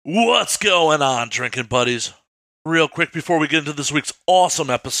What's going on, drinking buddies? Real quick before we get into this week's awesome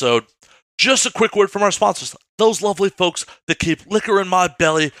episode, just a quick word from our sponsors, those lovely folks that keep liquor in my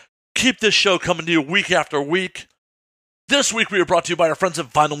belly, keep this show coming to you week after week. This week we are brought to you by our friends at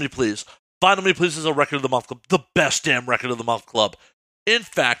Vinyl Me Please. Vinyl Me Please is a Record of the Month club, the best damn Record of the Month club. In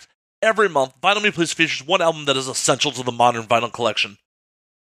fact, every month, Vinyl Me Please features one album that is essential to the modern vinyl collection.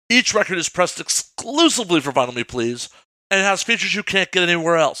 Each record is pressed exclusively for Vinyl Me Please, and it has features you can't get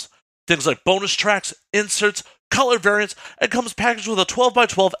anywhere else. Things like bonus tracks, inserts, color variants, and comes packaged with a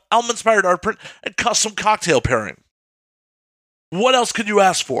 12x12 album-inspired art print and custom cocktail pairing. What else could you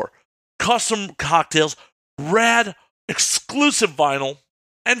ask for? Custom cocktails, rad, exclusive vinyl,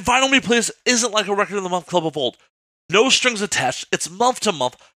 and Vinyl Me Please isn't like a Record of the Month club of old. No strings attached, it's month to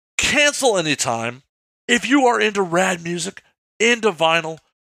month, cancel anytime. If you are into rad music, into vinyl,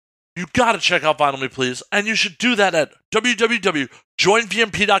 you gotta check out Vinyl Me Please, and you should do that at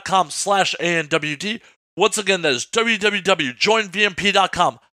www.joinvmp.com/ANWD. Once again, that is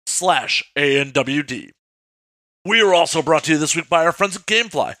www.joinvmp.com/ANWD. We are also brought to you this week by our friends at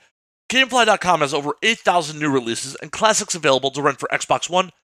Gamefly. Gamefly.com has over 8,000 new releases and classics available to rent for Xbox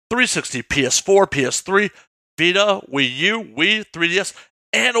One, 360, PS4, PS3, Vita, Wii U, Wii, 3DS,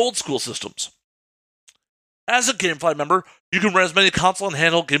 and old school systems. As a Gamefly member, you can rent as many console and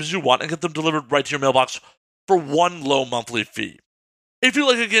handheld games as you want and get them delivered right to your mailbox for one low monthly fee. If you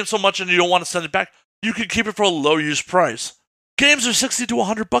like a game so much and you don't want to send it back, you can keep it for a low use price. Games are $60 to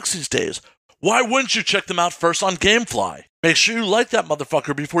 $100 these days. Why wouldn't you check them out first on Gamefly? Make sure you like that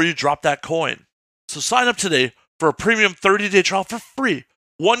motherfucker before you drop that coin. So sign up today for a premium 30-day trial for free.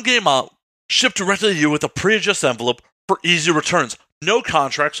 One game out, shipped directly to you with a pre-adjusted envelope for easy returns. No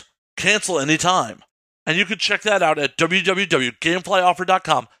contracts, cancel anytime. And you can check that out at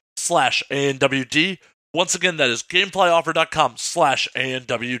www.gameflyoffer.com/ANWD. Once again, that is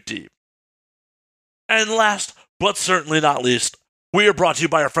gameflyoffer.com/ANWD. And last, but certainly not least, we are brought to you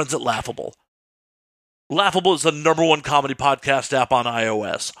by our friends at Laughable. Laughable is the #1 comedy podcast app on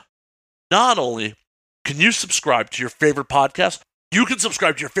iOS. Not only can you subscribe to your favorite podcast, you can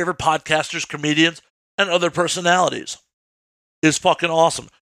subscribe to your favorite podcasters, comedians, and other personalities. It's fucking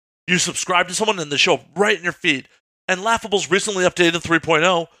awesome. You subscribe to someone and they show up right in your feed. And Laughable's recently updated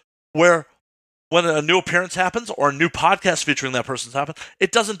 3.0, where when a new appearance happens or a new podcast featuring that person's happened,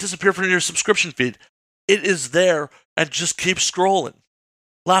 it doesn't disappear from your subscription feed. It is there and just keeps scrolling.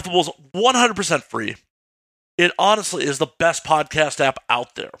 Laughable's 100% free. It honestly is the best podcast app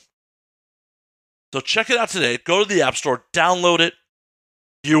out there. So check it out today. Go to the App Store, download it.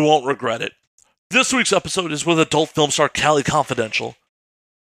 You won't regret it. This week's episode is with adult film star Cali Confidential.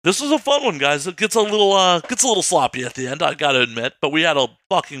 This was a fun one, guys. It gets a little sloppy at the end, I gotta admit, but we had a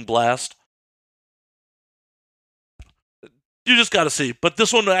fucking blast. You just gotta see. But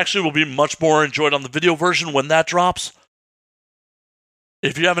this one actually will be much more enjoyed on the video version when that drops.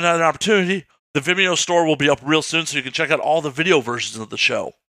 If you haven't had an opportunity, the Vimeo store will be up real soon, so you can check out all the video versions of the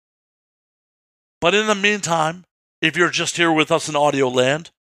show. But in the meantime, if you're just here with us in audio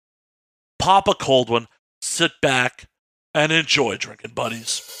land, pop a cold one, sit back, and enjoy, drinking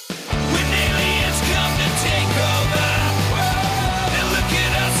buddies. When aliens come to take over, they look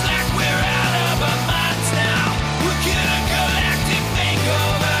at us like we're out of our minds now. We're gonna galactic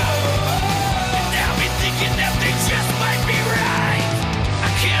makeover, and now we're thinking that they just might be right.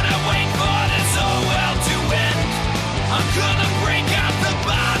 I cannot wait for this whole world to end. I'm gonna break out the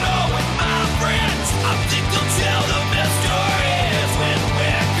bottle with my friends. I think they'll tell the best stories when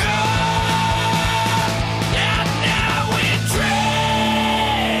we're gone. And now we drink.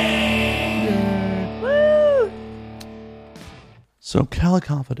 So, Cali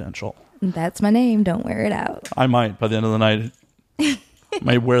Confidential. That's my name. Don't wear it out. I might, by the end of the night,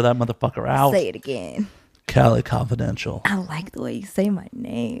 might wear that motherfucker out. Say it again. Cali Confidential. I like the way you say my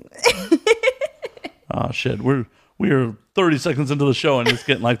name. Oh, shit. We are 30 seconds into the show, and it's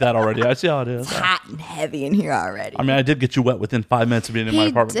getting like that already. I see how it is. It's hot and heavy in here already. I mean, I did get you wet within 5 minutes of being in my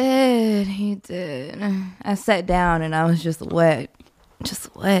apartment. He did. I sat down and I was just wet.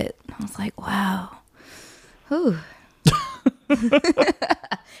 I was like, wow. Whew.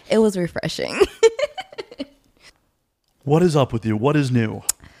 It was refreshing. What is up with you? What is new?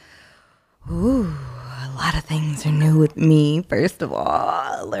 Ooh, a lot of things are new with me. First of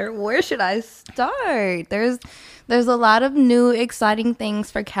all, where should I start? There's a lot of new exciting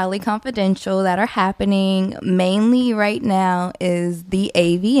things for Cali Confidential that are happening. Mainly right now is the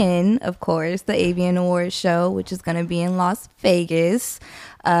AVN, of course, the AVN Awards show, which is going to be in Las Vegas.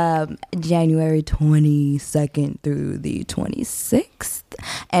 January 22nd through the 26th.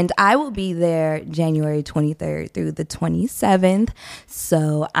 And I will be there January 23rd through the 27th.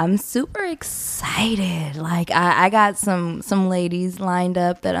 So I'm super excited. Like I got some ladies lined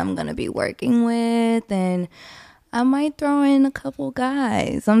up that I'm going to be working with, and I might throw in a couple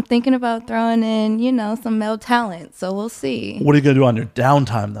guys. I'm thinking about throwing in, some male talent. So we'll see. What are you going to do on your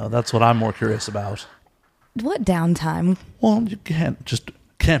downtime, though? That's what I'm more curious about. What downtime? Well, you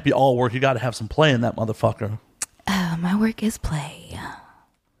can't be all work. You got to have some play in that motherfucker. My work is play.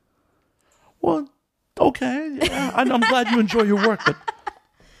 Well, okay. Yeah, I'm glad you enjoy your work, but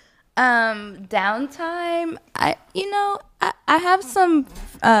Downtime. I have some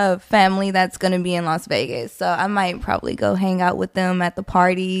family that's gonna be in Las Vegas, so I might probably go hang out with them at the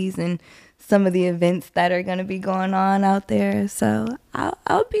parties and some of the events that are gonna be going on out there. So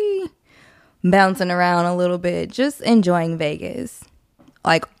I'll be bouncing around a little bit, just enjoying Vegas,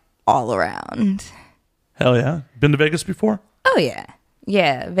 like all around. hell yeah. Been to Vegas before? Oh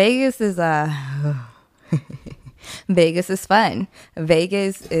yeah. Vegas is Vegas is fun.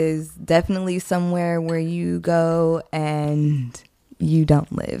 Vegas is definitely somewhere where you go and you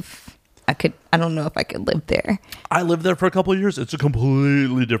don't live. I don't know if I could live there. I lived there for a couple of years. It's a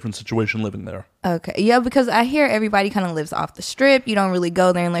completely different situation living there. Okay. Yeah, because I hear everybody kind of lives off the strip. You don't really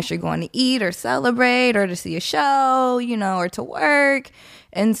go there unless you're going to eat or celebrate or to see a show, or to work.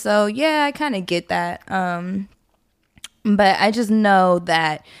 And so, yeah, I kind of get that. But I just know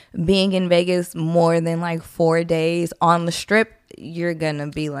that being in Vegas more than like 4 days on the strip, you're going to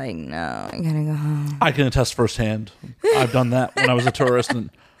be like, no, I got to go home. I can attest firsthand. I've done that when I was a tourist,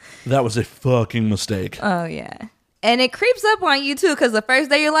 and that was a fucking mistake. Oh, yeah. And it creeps up on you, too, because the first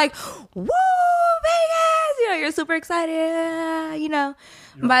day you're like, woo, Vegas! You're super excited,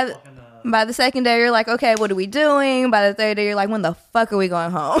 By the second day, you're like, okay, what are we doing? By the third day, you're like, when the fuck are we going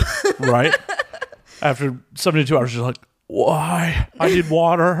home? Right? After 72 hours, you're like, why? I need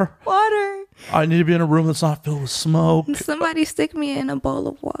water. Water. I need to be in a room that's not filled with smoke. Somebody stick me in a bowl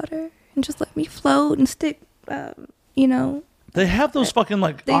of water and just let me float and stick, They have those fucking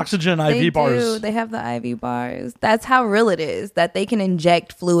oxygen IV bars. They have the IV bars. That's how real it is, that they can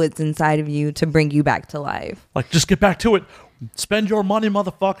inject fluids inside of you to bring you back to life. Like, just get back to it. Spend your money,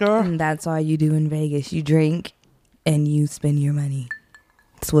 motherfucker. And that's all you do in Vegas. You drink and you spend your money.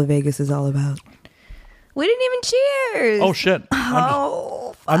 That's what Vegas is all about. We didn't even cheers. Oh, shit.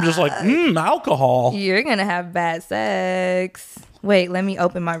 I'm just like, alcohol. You're going to have bad sex. Wait, let me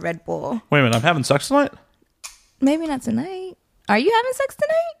open my Red Bull. Wait a minute. I'm having sex tonight? Maybe not tonight. Are you having sex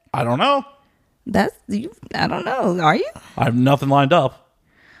tonight? I don't know. I don't know. Are you? I have nothing lined up.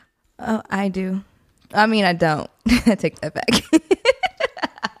 Oh, I do. I mean, I don't. I take that back.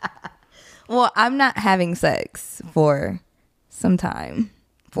 Well, I'm not having sex for some time.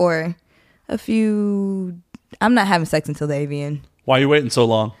 For a few... I'm not having sex until the avian. Why are you waiting so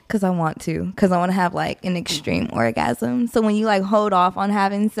long? Because I want to. Because I want to have, an extreme orgasm. So when you, hold off on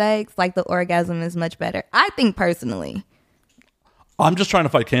having sex, the orgasm is much better. I think personally. I'm just trying to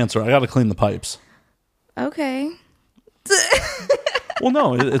fight cancer. I got to clean the pipes. Okay. Well,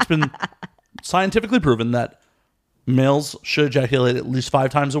 no. It's been scientifically proven that males should ejaculate at least 5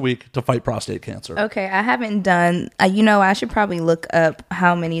 times a week to fight prostate cancer. Okay, I haven't done... I should probably look up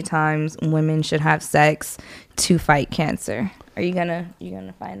how many times women should have sex to fight cancer. Are you gonna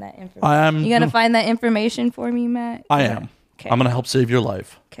find that information? I am. You gonna find that information for me, Matt? I am. Okay. I'm gonna help save your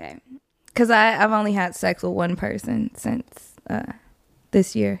life. Okay. Because I've only had sex with one person since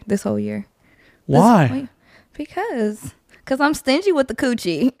this whole year. Why? Because I'm stingy with the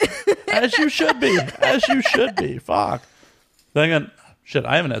coochie. As you should be. As you should be. Fuck. Then again, shit,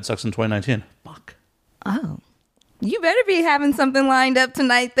 I haven't had sex in 2019. Fuck. Oh. You better be having something lined up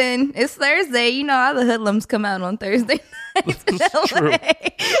tonight then. It's Thursday. You know all the hoodlums come out on Thursday nights. This is true.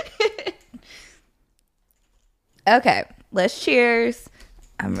 Okay, let's cheers.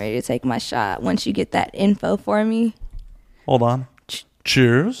 I'm ready to take my shot once you get that info for me. Hold on.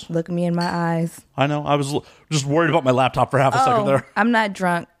 Cheers. Look me in my eyes. I know. I was just worried about my laptop for half a second there. I'm not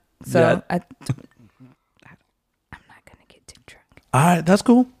drunk, so Yeah. I'm not going to get too drunk. All right, that's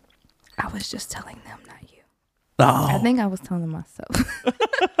cool. I was just telling them, not you. No. I think I was telling myself.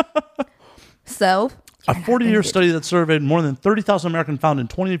 So, A 40-year study that surveyed more than 30,000 Americans found in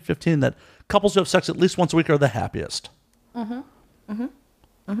 2015 that couples who have sex at least once a week are the happiest.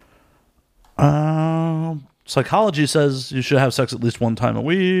 Psychology says you should have sex at least 1 time a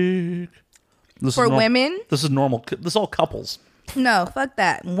week. This For is women? This is normal. This is all couples. No, fuck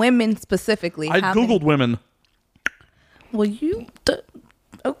that. Women specifically. I how Googled many- women. Well,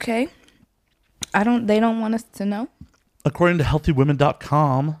 okay. They don't want us to know. according to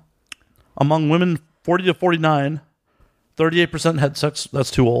healthywomen.com, among women 40 to 49, 38% had sex.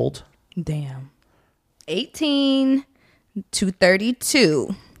 That's too old. Damn. 18 to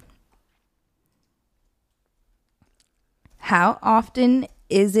 32. How often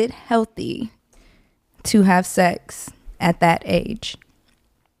is it healthy to have sex at that age?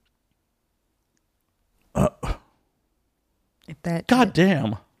 If that God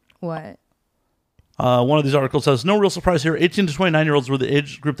damn. What? One of these articles says, no real surprise here. 18 to 29-year-olds were the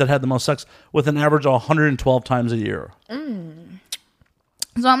age group that had the most sex, with an average of 112 times a year.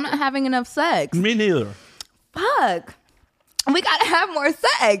 So I'm not having enough sex. Me neither. Fuck. We gotta have more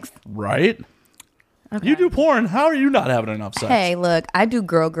sex. Right? Okay. You do porn. How are you not having enough sex? Hey, look, I do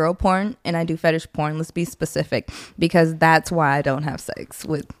girl porn and I do fetish porn. Let's be specific, because that's why I don't have sex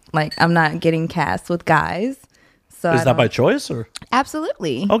with, like, I'm not getting cast with guys. So Is that by choice or?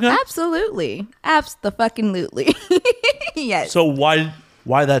 Absolutely. Okay. Absolutely. Abso-fucking-lutely. Yes. So why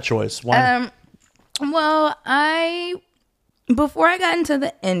that choice? Why? Well, before I got into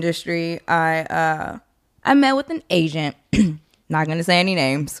the industry, I met with an agent. Not gonna say any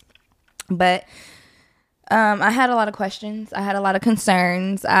names, but I had a lot of questions. I had a lot of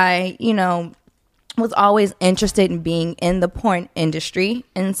concerns. I, was always interested in being in the porn industry.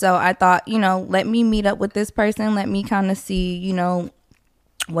 And so I thought, let me meet up with this person. Let me kind of see,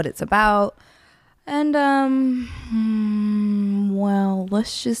 what it's about. And, well,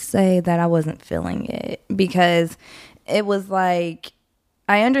 let's just say that I wasn't feeling it, because it was like,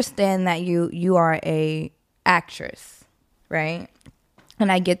 I understand that you are a actress, right?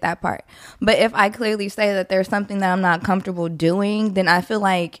 And I get that part. But if I clearly say that there's something that I'm not comfortable doing, then I feel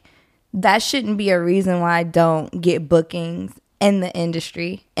like that shouldn't be a reason why I don't get bookings in the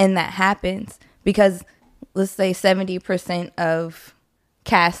industry. And that happens because, let's say 70% of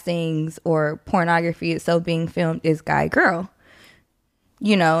castings or pornography itself being filmed is guy-girl.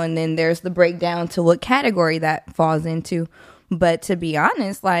 And then there's the breakdown to what category that falls into. But to be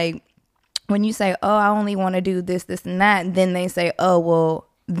honest, like, when you say, oh, I only want to do this, and that, then they say, oh, well,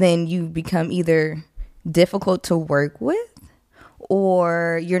 then you become either difficult to work with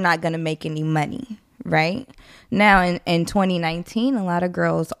or you're not going to make any money, right? Now, in 2019, a lot of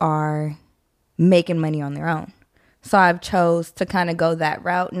girls are making money on their own. So I've chose to kind of go that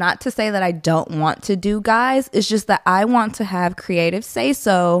route. Not to say that I don't want to do guys. It's just that I want to have creative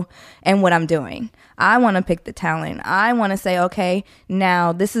say-so in what I'm doing. I want to pick the talent. I want to say, okay,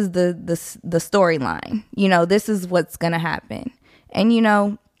 now this is the storyline. This is what's going to happen.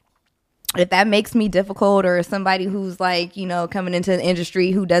 And, if that makes me difficult, or somebody who's like, coming into the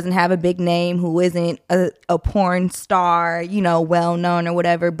industry who doesn't have a big name, who isn't a porn star, well known or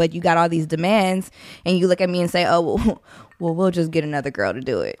whatever, but you got all these demands, and you look at me and say, oh, well, we'll just get another girl to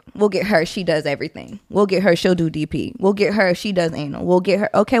do it. We'll get her. She does everything. We'll get her. She'll do DP. We'll get her. She does anal. We'll get her.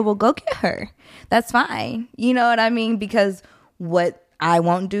 Okay, well, go get her. That's fine. You know what I mean? Because what I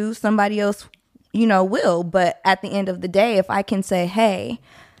won't do, somebody else, will. But at the end of the day, if I can say, hey,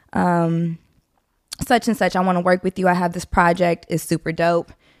 such and such, I want to work with you. I have this project. It's super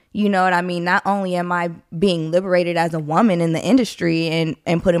dope. You know what I mean? Not only am I being liberated as a woman in the industry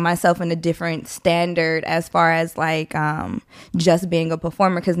and putting myself in a different standard as far as like just being a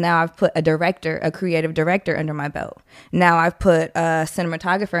performer, because now I've put a creative director under my belt. Now I've put a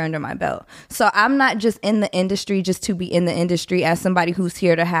cinematographer under my belt. So I'm not just in the industry just to be in the industry as somebody who's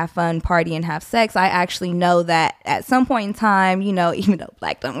here to have fun, party, and have sex. I actually know that at some point in time, even though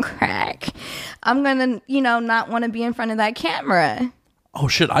black don't crack, I'm going to, not want to be in front of that camera. Oh,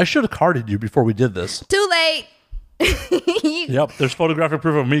 shit. I should have carded you before we did this. Too late. Yep. There's photographic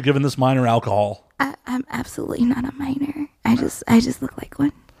proof of me giving this minor alcohol. I'm absolutely not a minor. I just look like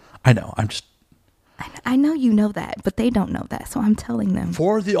one. I know. I know you know that, but they don't know that, so I'm telling them.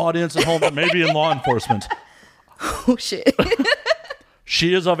 For the audience at home that may be in law enforcement. Oh, shit.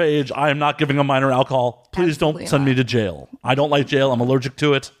 She is of age. I am not giving a minor alcohol. Please Absolutely don't send me not. to jail. I don't like jail. I'm allergic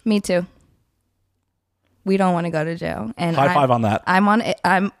to it. Me too. We don't want to go to jail. And High five on that. I'm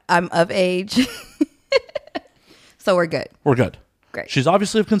of age. So we're good. We're good. Great. She's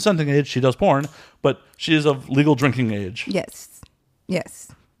obviously of consenting age. She does porn, but she is of legal drinking age. Yes.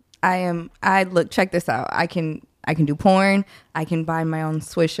 Check this out. I can do porn. I can buy my own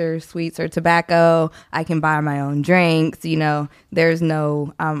Swisher sweets or tobacco. I can buy my own drinks. There's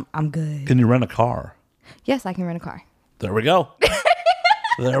no, I'm good. Can you rent a car? Yes, I can rent a car. There we go.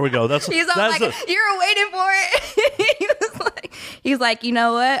 There we go. He's all like, you were waiting for it. He's like, you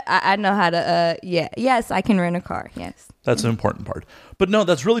know what? I know how to, yes, I can rent a car. Yes. That's an important part. But no,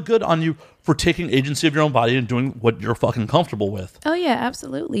 that's really good on you for taking agency of your own body and doing what you're fucking comfortable with. Oh, yeah,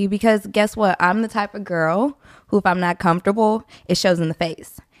 absolutely. Because guess what? I'm the type of girl who, if I'm not comfortable, it shows in the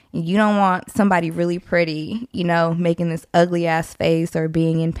face. You don't want somebody really pretty, you know, making this ugly ass face or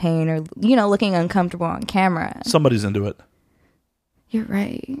being in pain or, you know, looking uncomfortable on camera. Somebody's into it. You're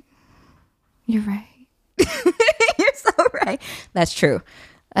right. You're right. You're so right. That's true.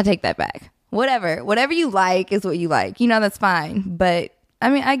 I take that back. Whatever you like is what you like. You know, that's fine. But I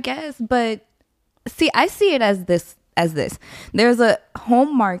mean, I guess, but see, I see it as this. There's a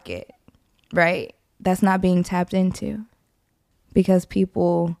home market, right? That's not being tapped into because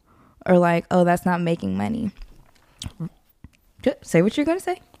people are like, oh, that's not making money. Say what you're going to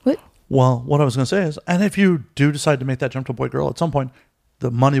say. What? Well, what I was going to say is, and if you do decide to make that jump to boy girl, at some point, the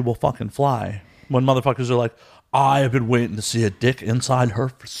money will fucking fly. When motherfuckers are like, I have been waiting to see a dick inside her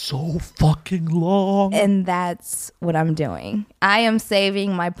for so fucking long. And that's what I'm doing. I am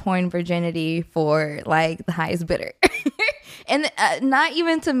saving my porn virginity for like the highest bidder. And not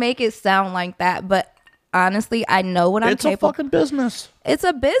even to make it sound like that, but honestly, I know what I'm capable. It's a fucking business. It's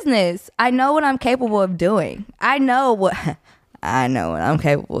a business. I know what I'm capable of doing. I know what I'm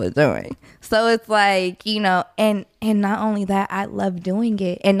capable of doing. So it's like, you know, and not only that, I love doing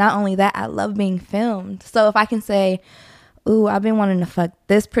it. And not only that, I love being filmed. So if I can say, ooh, I've been wanting to fuck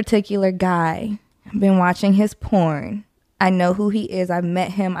this particular guy. I've been watching his porn. I know who he is. I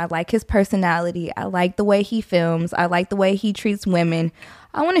met him. I like his personality. I like the way he films. I like the way he treats women.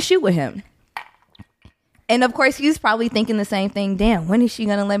 I want to shoot with him. And of course, he's probably thinking the same thing. Damn, when is she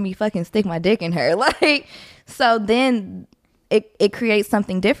going to let me fucking stick my dick in her? Like, so then it creates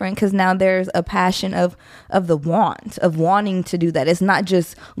something different because now there's a passion of the want, of wanting to do that. It's not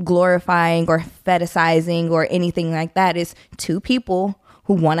just glorifying or fetishizing or anything like that. It's two people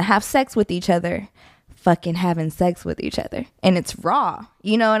who want to have sex with each other, fucking having sex with each other. And it's raw.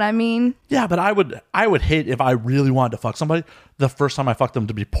 You know what I mean? Yeah, but I would hate if I really wanted to fuck somebody, the first time I fucked them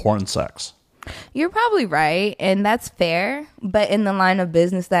to be porn sex. You're probably right. And that's fair. But in the line of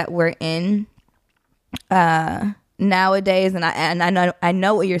business that we're in, nowadays, and I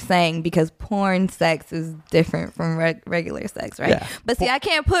know what you're saying because porn sex is different from regular sex, right? Yeah. But see, I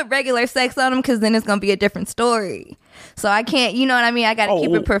can't put regular sex on them because then it's gonna be a different story. So I can't, you know what I mean? I gotta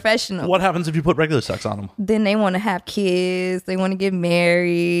keep it professional. What happens if you put regular sex on them? Then they want to have kids. They want to get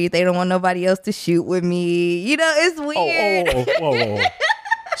married. They don't want nobody else to shoot with me. You know, it's weird. Whoa.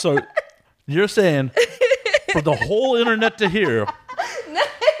 So you're saying for the whole internet to hear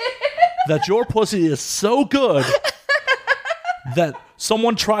that your pussy is so good that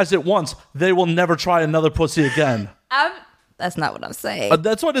someone tries it once, they will never try another pussy again. That's not what I'm saying.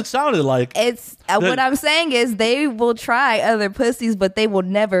 That's what it sounded like. It's what I'm saying is they will try other pussies, but they will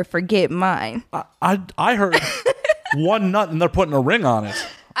never forget mine. I heard one nut and they're putting a ring on it.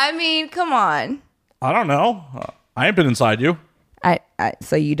 I mean, come on. I don't know. I ain't been inside you.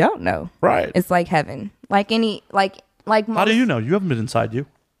 So you don't know, right? It's like heaven, like most, how do you know? You haven't been inside you.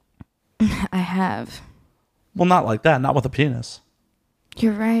 I have. Well, not like that. Not with a penis.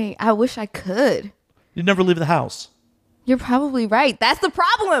 You're right. I wish I could. You'd never leave the house. You're probably right. That's the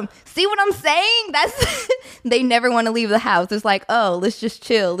problem. See what I'm saying? That's they never want to leave the house. It's like, oh, let's just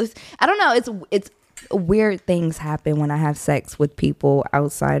chill. I don't know. It's weird things happen when I have sex with people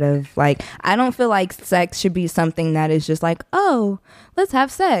outside of like. I don't feel like sex should be something that is just like, oh, let's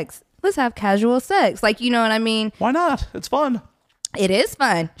have sex. Let's have casual sex. Like, you know what I mean? Why not? It's fun. It is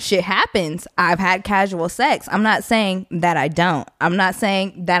fun. Shit happens. I've had casual sex. I'm not saying that I don't. I'm not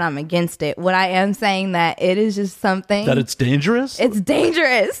saying that I'm against it. What I am saying that it is just something. That it's dangerous? It's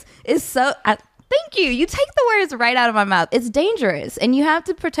dangerous. It's so... thank you. You take the words right out of my mouth. It's dangerous. And you have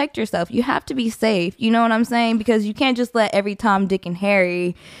to protect yourself. You have to be safe. You know what I'm saying? Because you can't just let every Tom, Dick, and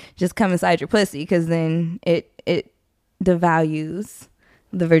Harry just come inside your pussy because then it devalues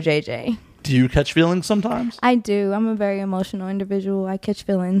the vajayjay. Do you catch feelings sometimes? I do. I'm a very emotional individual. I catch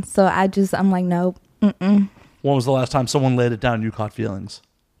feelings. So I'm like, nope. Mm-mm. When was the last time someone laid it down and you caught feelings?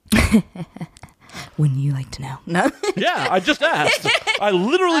 Wouldn't you like to know? No. Yeah, I just asked. I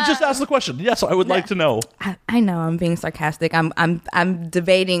literally just asked the question. Yes, I would like to know. I know I'm being sarcastic. I'm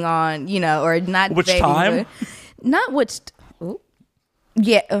debating on, you know, or not which debating, time? Not which.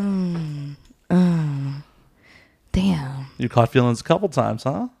 Yeah. Damn. You caught feelings a couple times,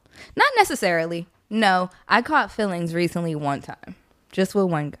 huh? Not necessarily. No, I caught feelings recently one time, just with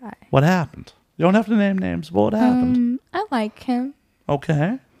one guy. What happened? You don't have to name names, but what happened? I like him.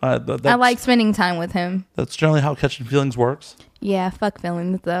 Okay. I like spending time with him. That's generally how catching feelings works. Yeah, fuck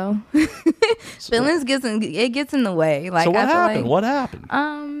feelings though. Feelings gets in the way. Like, so what I feel happened? like, What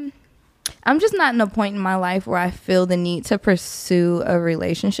happened? I'm just not in a point in my life where I feel the need to pursue a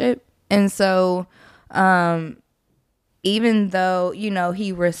relationship. And so, even though, you know,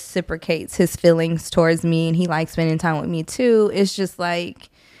 he reciprocates his feelings towards me and he likes spending time with me too, it's just like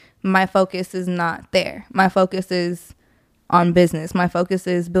my focus is not there. My focus is on business. My focus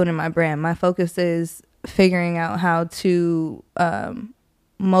is building my brand. My focus is figuring out how to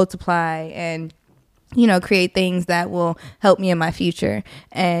multiply and, you know, create things that will help me in my future.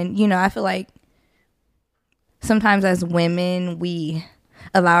 And, you know, I feel like sometimes as women, we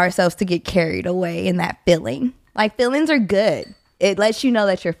allow ourselves to get carried away in that feeling. Like, feelings are good. It lets you know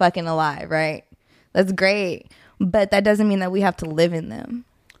that you're fucking alive, right? That's great. But that doesn't mean that we have to live in them.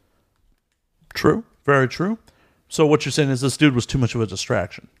 True. Very true. So what you're saying is this dude was too much of a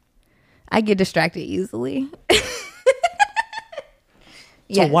distraction. I get distracted easily.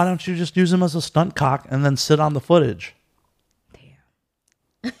 So why don't you just use him as a stunt cock and then sit on the footage?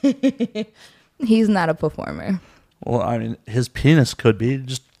 Damn. He's not a performer. Well, I mean, his penis could be.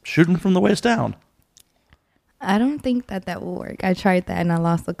 Just shoot him from the waist down. I don't think that will work. I tried that and I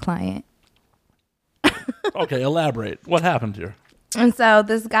lost a client. Okay, elaborate. What happened here? And so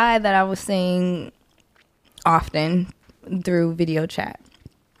this guy that I was seeing often through video chat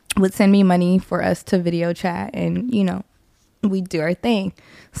would send me money for us to video chat, and, you know, we do our thing.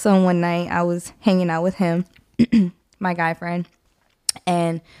 So one night I was hanging out with him, my guy friend,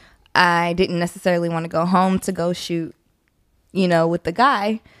 and I didn't necessarily want to go home to go shoot, you know, with the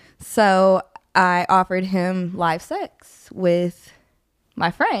guy. So I offered him live sex with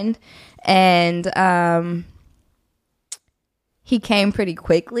my friend, and he came pretty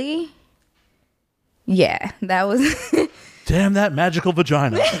quickly. Yeah, that was... Damn that magical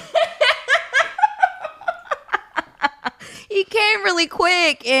vagina. He came really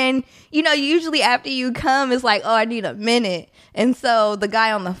quick, and, you know, usually after you come, it's like, oh, I need a minute. And so the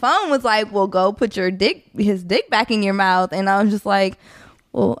guy on the phone was like, well, go put his dick back in your mouth. And I was just like,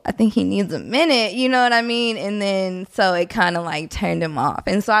 well, I think he needs a minute, you know what I mean? And then, so it kind of like turned him off.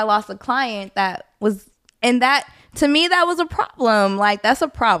 And so I lost a client and that, to me, that was a problem. Like, that's a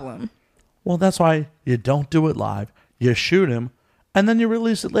problem. Well, that's why you don't do it live. You shoot him, and then you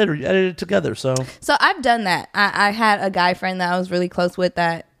release it later. You edit it together, So I've done that. I had a guy friend that I was really close with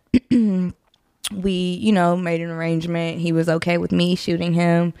that we, you know, made an arrangement. He was okay with me shooting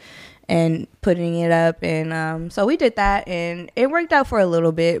him and putting it up. And so we did that, and it worked out for a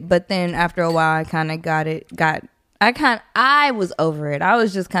little bit. But then after a while, I kind of I was over it. I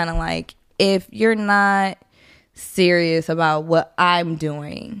was just kind of like, if you're not serious about what I'm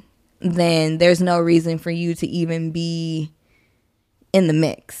doing, then there's no reason for you to even be in the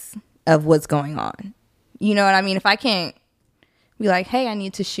mix of what's going on. You know what I mean? If I can't be like, hey, I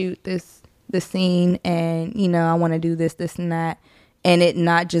need to shoot this scene, and, you know, I want to do this, and that, and it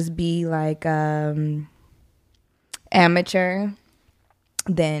not just be like amateur,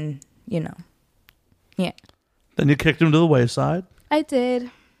 then, you know, yeah. Then you kicked him to the wayside. I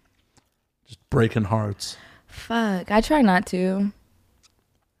did. Just breaking hearts. Fuck, I try not to.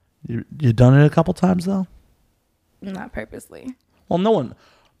 You done it a couple times, though? Not purposely. Well,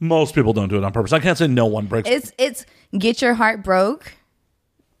 most people don't do it on purpose. I can't say no one breaks. It's get your heart broke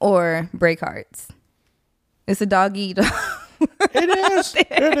or break hearts. It's a dog eat dog. It is.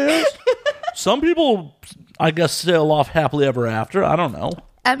 It is. Some people, I guess, sail off happily ever after. I don't know.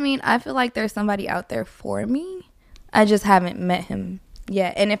 I mean, I feel like there's somebody out there for me. I just haven't met him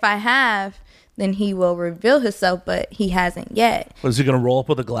yet. And if I have, then he will reveal himself, but he hasn't yet. Was he going to roll up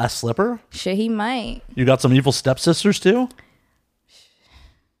with a glass slipper? Shit, he might. You got some evil stepsisters, too?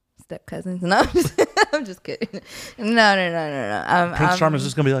 Step cousins. No, I'm just kidding. No. Prince Charming's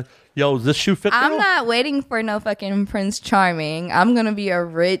just going to be like, yo, is this shoe fit? I'm girl? not waiting for no fucking Prince Charming. I'm going to be a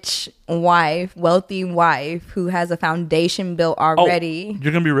rich wife, wealthy wife who has a foundation built already. Oh,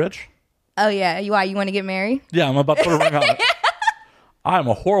 you're going to be rich? Oh, yeah. Why? You want to get married? Yeah, I'm about to put a ring on it. I'm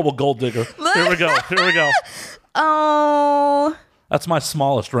a horrible gold digger. Here we go. Oh. That's my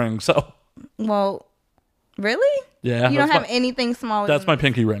smallest ring, so. Well, really? Yeah. You don't have anything smaller That's than my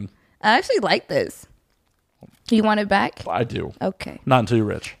pinky ring. I actually like this. You want it back? I do. Okay. Not until you're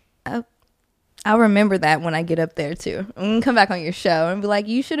rich. I'll remember that when I get up there, too. I'm going to come back on your show and be like,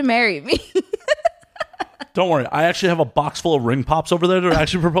 you should have married me. Don't worry. I actually have a box full of ring pops over there to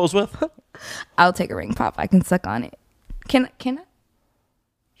actually propose with. I'll take a ring pop. I can suck on it. Can I?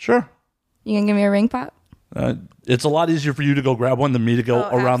 Sure. You gonna give me a ring pop? It's a lot easier for you to go grab one than me to go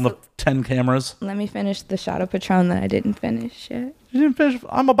around the 10 cameras. Let me finish the shot of Patron that I didn't finish yet. You didn't finish?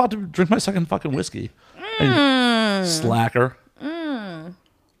 I'm about to drink my second fucking whiskey. Slacker.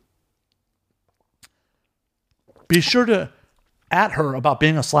 Be sure to at her about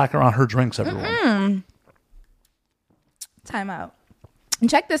being a slacker on her drinks, everyone. Time out. And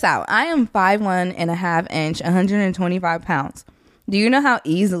check this out. I am 5'1.5" 125 pounds. Do you know how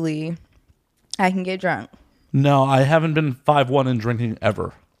easily I can get drunk? No, I haven't been 5'1" and drinking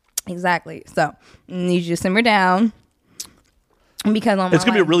ever. Exactly. So, I need you to simmer down. Because on It's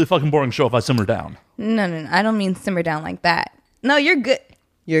going to be a really fucking boring show if I simmer down. No. I don't mean simmer down like that. No, you're good.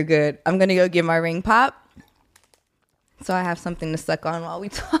 You're good. I'm going to go get my ring pop. So I have something to suck on while we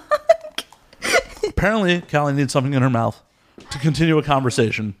talk. Apparently, Callie needs something in her mouth to continue a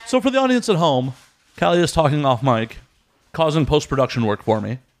conversation. So for the audience at home, Callie is talking off mic, causing post-production work for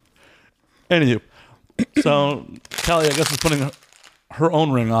me. Anywho, so Callie, I guess, is putting her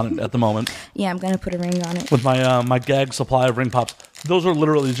own ring on it at the moment. Yeah, I'm going to put a ring on it. With my my gag supply of ring pops. Those are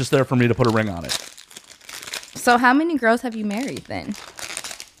literally just there for me to put a ring on it. So how many girls have you married then?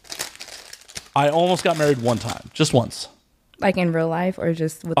 I almost got married one time. Just once. Like in real life or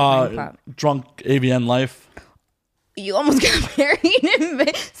just with the ring pop? Drunk AVN life. You almost got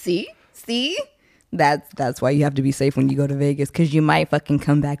married. See? That's why you have to be safe when you go to Vegas, because you might fucking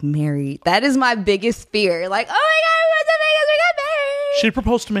come back married. That is my biggest fear. Like, oh my God, we went to Vegas, we got married. She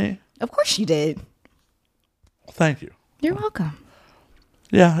proposed to me. Of course she did. Thank you. You're welcome.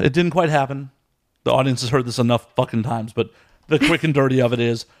 Yeah, it didn't quite happen. The audience has heard this enough fucking times, but the quick and dirty of it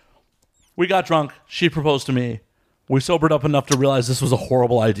is, we got drunk. She proposed to me. We sobered up enough to realize this was a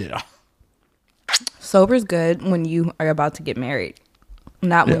horrible idea. Sober's good when you are about to get married,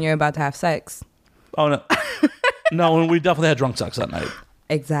 not when you're about to have sex. Oh, no. No, and we definitely had drunk sex that night.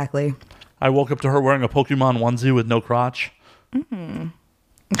 Exactly. I woke up to her wearing a Pokemon onesie with no crotch.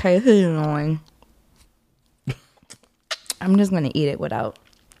 Okay, this is annoying. I'm just going to eat it without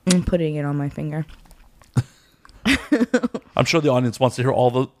putting it on my finger. I'm sure the audience wants to hear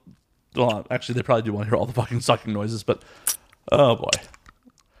all the... Well, actually, they probably do want to hear all the fucking sucking noises, but... Oh, boy.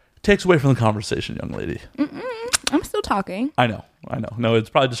 It takes away from the conversation, young lady. I'm still talking. I know. No, it's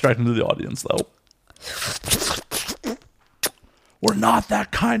probably distracting to the audience, though. We're not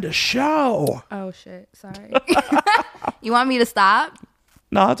that kind of show. Oh, shit. Sorry. You want me to stop?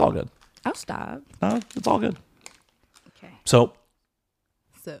 No, it's all good. I'll stop. No, it's all good. Okay. So,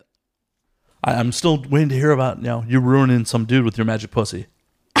 I'm still waiting to hear about, you ruining some dude with your magic pussy.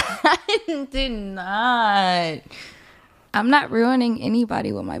 I did not. I'm not ruining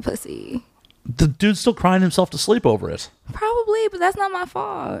anybody with my pussy. The dude's still crying himself to sleep over it. Probably, but that's not my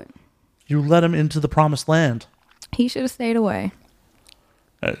fault. You let him into the promised land. He should have stayed away.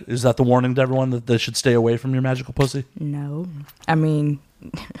 Is that the warning to everyone that they should stay away from your magical pussy? No. I mean,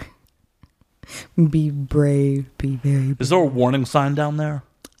 be brave. Be very brave. Is there a warning sign down there?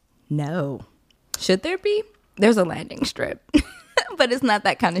 No. Should there be? There's a landing strip. But it's not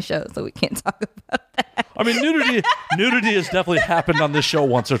that kind of show, so we can't talk about that. I mean, nudity has definitely happened on this show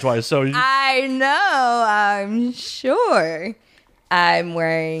once or twice. So I know. I'm sure. I'm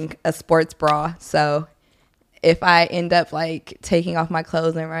wearing a sports bra, so if I end up like taking off my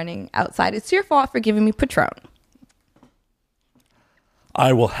clothes and running outside, it's your fault for giving me Patron.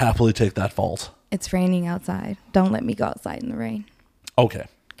 I will happily take that fault. It's raining outside. Don't let me go outside in the rain. Okay.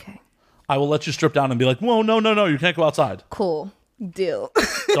 Okay. I will let you strip down and be like, whoa, no, you can't go outside. Cool. Deal.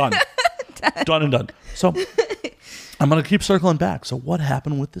 Done. Done and done. So I'm going to keep circling back. So what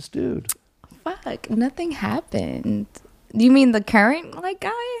happened with this dude? Fuck. Nothing happened. You mean the current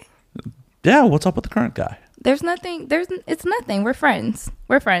guy? Yeah, what's up with the current guy? There's nothing. It's nothing. We're friends.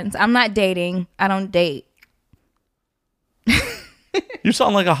 I'm not dating. I don't date. You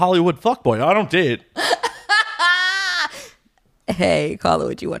sound like a Hollywood fuckboy. I don't date. Hey, call it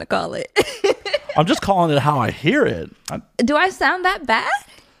what you want to call it. I'm just calling it how I hear it. Do I sound that bad?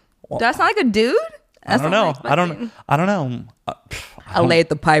 Do I sound like a dude? I don't know. I don't know. I laid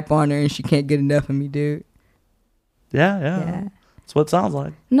the pipe on her and she can't get enough of me, dude. Yeah. That's what it sounds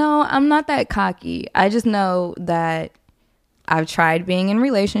like. No, I'm not that cocky. I just know that I've tried being in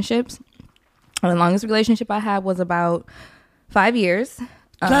relationships. And the longest relationship I had was about 5 years.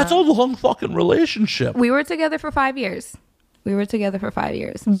 That's a long fucking relationship. We were together for 5 years. But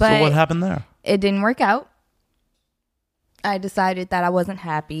So what happened there? It didn't work out. I decided that I wasn't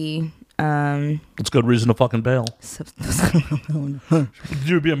happy. It's a good reason to fucking bail.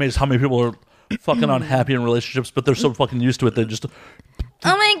 You'd be amazed how many people are fucking unhappy in relationships, but they're so fucking used to it they just...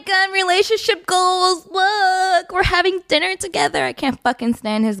 Oh my God, relationship goals. Look, we're having dinner together. I can't fucking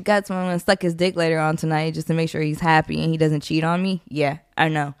stand his guts when I'm going to suck his dick later on tonight just to make sure he's happy and he doesn't cheat on me. Yeah, I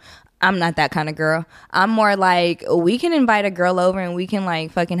know. I'm not that kind of girl. I'm more like, we can invite a girl over and we can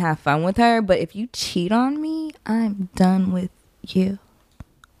like fucking have fun with her. But if you cheat on me, I'm done with you.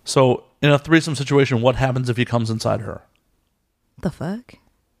 So in a threesome situation, what happens if he comes inside her? The fuck?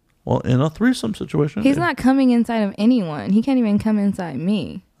 Well, in a threesome situation. He's not coming inside of anyone. He can't even come inside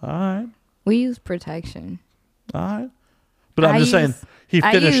me. All right. We use protection. All right. But I'm just saying, he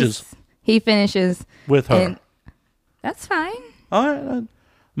finishes with her. And that's fine. All right.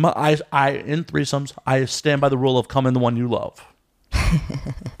 In threesomes, I stand by the rule of come in the one you love.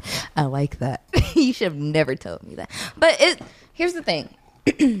 I like that. You should have never told me that. But here's the thing.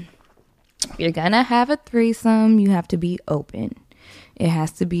 If you're gonna have a threesome, you have to be open. It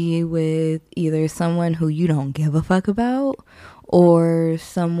has to be with either someone who you don't give a fuck about or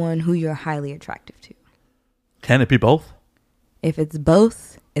someone who you're highly attractive to. Can it be both? If it's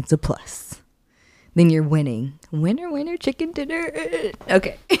both, it's a plus. Then you're winning. Winner, winner, chicken dinner.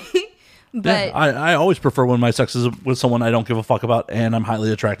 Okay. But yeah, I always prefer when my sex is with someone I don't give a fuck about and I'm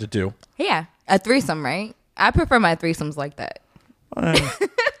highly attracted to. Yeah, a threesome, right? I prefer my threesomes like that. I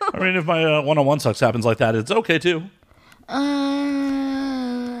mean, if my one-on-one sex happens like that, it's okay too.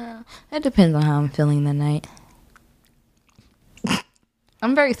 It depends on how I'm feeling the night.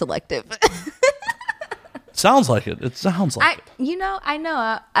 I'm very selective. Sounds like it. It sounds like it. I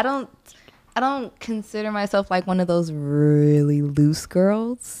know. I don't consider myself like one of those really loose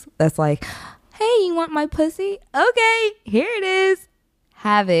girls that's like, hey, you want my pussy? Okay, here it is.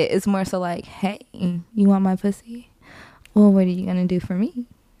 Have it. It's more so like, hey, you want my pussy? Well, what are you going to do for me?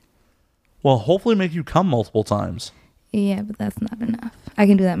 Well, hopefully make you come multiple times. Yeah, but that's not enough. I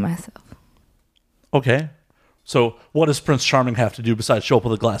can do that myself. Okay. So what does Prince Charming have to do besides show up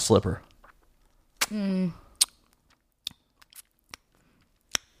with a glass slipper?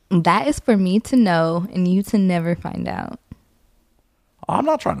 That is for me to know and you to never find out. I'm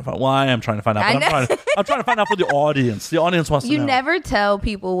not trying to find. Well, I am trying to find out. But I'm trying to find out for the audience. The audience wants to know. You never tell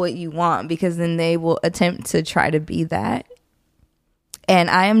people what you want because then they will attempt to try to be that. And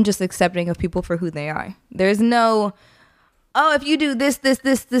I am just accepting of people for who they are. There's no, oh, if you do this, and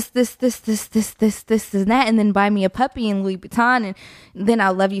that, and then buy me a puppy and Louis Vuitton, and then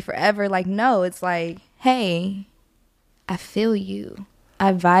I'll love you forever. Like, no, it's like, hey, I feel you.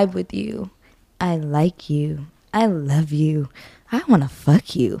 I vibe with you. I like you. I love you. I want to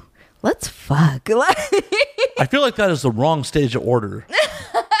fuck you. Let's fuck. I feel like that is the wrong stage of order.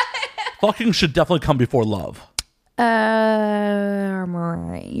 Fucking should definitely come before love.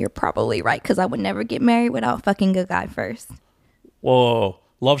 You're probably right, because I would never get married without fucking a guy first. Whoa.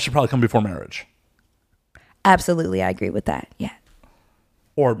 Love should probably come before marriage. Absolutely, I agree with that. Yeah.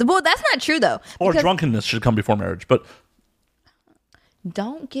 Well, that's not true, though. Or drunkenness should come before marriage, but...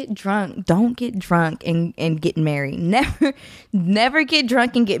 Don't get drunk. Don't get drunk and get married. Never get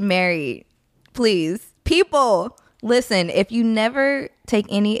drunk and get married. Please. People, listen, if you never take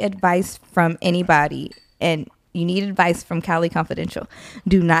any advice from anybody and you need advice from Cali Confidential,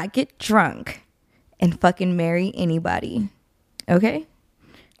 do not get drunk and fucking marry anybody. Okay?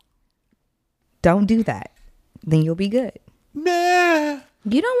 Don't do that. Then you'll be good. Nah.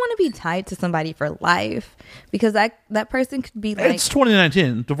 You don't want to be tied to somebody for life because that person could be like... It's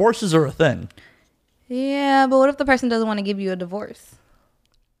 2019. Divorces are a thing. Yeah, but what if the person doesn't want to give you a divorce?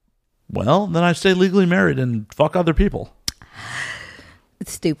 Well, then I stay legally married and fuck other people.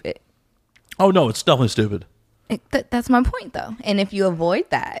 It's stupid. Oh, no, it's definitely stupid. That's my point, though. And if you avoid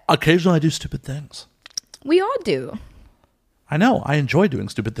that... Occasionally I do stupid things. We all do. I know. I enjoy doing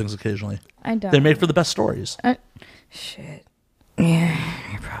stupid things occasionally. I don't. They make for the best stories. Shit.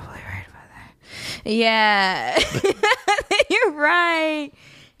 Yeah, you're probably right about that. Yeah. You're right.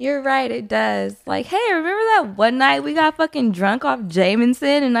 You're right, it does. Like, hey, remember that one night we got fucking drunk off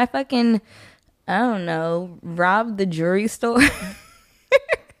Jameson and I don't know, robbed the jewelry store?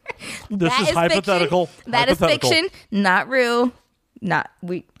 This is hypothetical. Fiction. That is fiction, not real.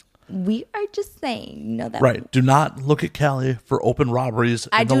 We are just saying, that. Right. Do not look at Cali for open robberies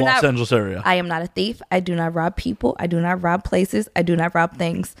in the Los Angeles area. I am not a thief. I do not rob people. I do not rob places. I do not rob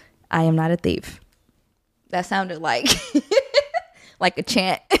things. I am not a thief. That sounded like like a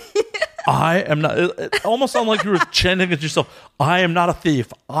chant. I am not. It almost sounded like you were chanting at yourself. I am not a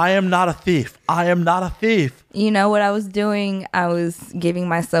thief. I am not a thief. I am not a thief. You know what I was doing? I was giving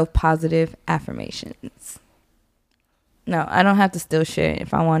myself positive affirmations. No, I don't have to steal shit.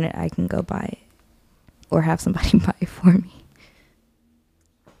 If I want it, I can go buy it. Or have somebody buy it for me.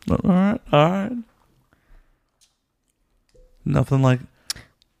 All right. Nothing like...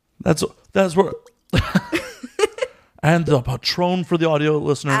 That's where... And the Patron for the audio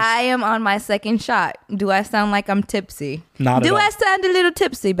listeners. I am on my second shot. Do I sound like I'm tipsy? Not at all. Do I sound a little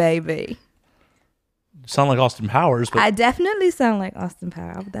tipsy, baby? You sound like Austin Powers. But I definitely sound like Austin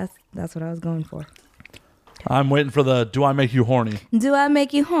Powers. That's what I was going for. I'm waiting for the do I make you horny? Do I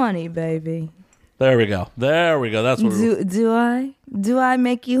make you horny, baby? There we go. That's what Do I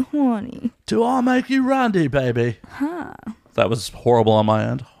make you horny? Do I make you randy, baby? Huh. That was horrible on my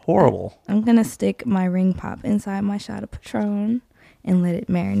end. Horrible. I'm gonna stick my ring pop inside my shot of Patron and let it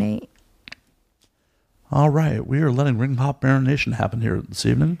marinate. All right, we are letting ring pop marination happen here this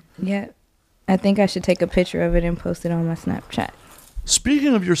evening. Yeah. I think I should take a picture of it and post it on my Snapchat.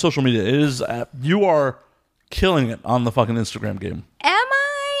 Speaking of your social media, it is you are killing it on the fucking Instagram game. Am I?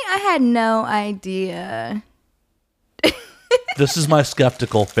 I had no idea. This is my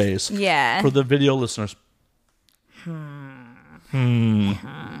skeptical face. Yeah. For the video listeners. He's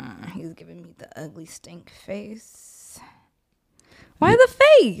giving me the ugly stink face. Why the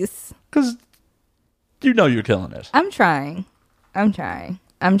face? Because you know you're killing it. I'm trying to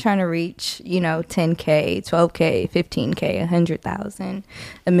reach, 10K, 12K, 15K, 100,000,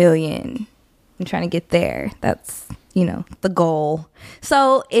 a million. I'm trying to get there. That's, the goal.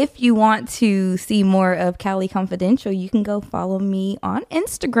 So if you want to see more of Cali Confidential, you can go follow me on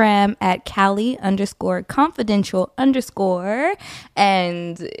Instagram at Cali_confidential_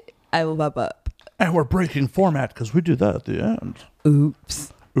 and I will pop up. And we're breaking format because we do that at the end.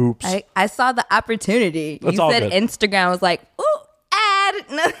 Oops. I saw the opportunity. That's you all said good. Instagram was like, ooh, ad.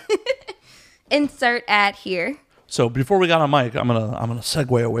 No. Insert ad here. So before we got on mic, I'm gonna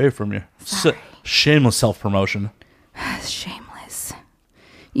segue away from you. Shameless self-promotion. Shameless.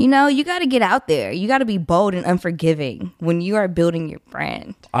 You got to get out there. You got to be bold and unforgiving when you are building your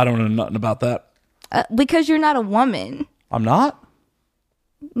brand. I don't know nothing about that. Because you're not a woman. I'm not?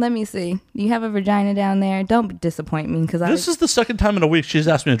 Let me see. You have a vagina down there. Don't disappoint me because This is the second time in a week she's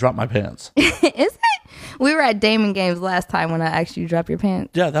asked me to drop my pants. Is it? We were at Damon Games last time when I asked you to drop your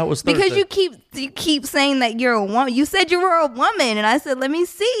pants. Yeah, that was Thursday. Because you keep saying that you're a woman. You said you were a woman, and I said, "Let me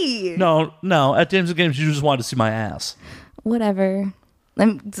see." No. At James' Games, you just wanted to see my ass. Whatever.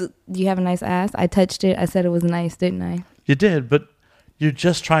 Do you have a nice ass? I touched it. I said it was nice, didn't I? You did, but you're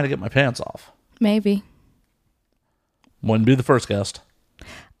just trying to get my pants off. Maybe. Wouldn't be the first guest.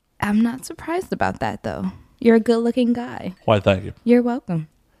 I'm not surprised about that, though. You're a good-looking guy. Why, thank you. You're welcome.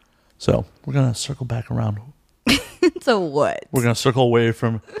 So, we're going to circle back around. So what? We're going to circle away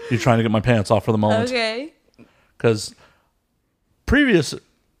from you trying to get my pants off for the moment. Okay. Because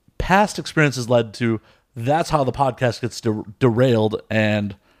past experiences led to that's how the podcast gets derailed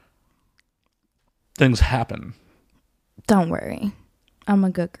and things happen. Don't worry. I'm a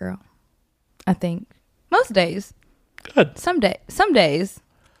good girl. I think. Most days. Good. Some days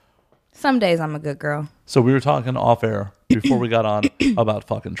I'm a good girl. So we were talking off air before we got on about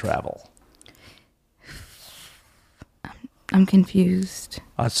fucking travel. I'm confused.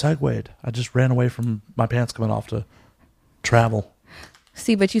 I segued. I just ran away from my pants coming off to travel.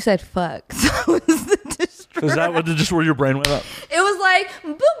 See, but you said fuck. So it was the distraction. Is that just where your brain went up? It was like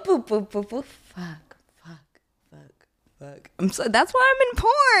boop boop boop boop boop. Fuck. That's why I'm in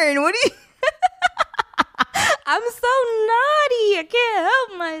porn. What do you? I'm so naughty. I can't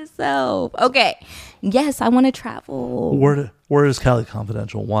help myself. Okay. Yes, I want to travel. Where is Cali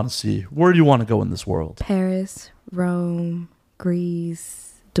Confidential? Want to see? Where do you want to go in this world? Paris, Rome,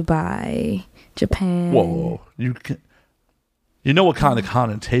 Greece, Dubai, Japan. Whoa. You know what kind of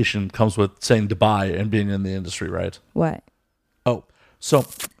connotation comes with saying Dubai and being in the industry, right? What? Oh, so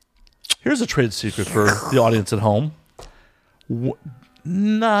here's a trade secret for the audience at home.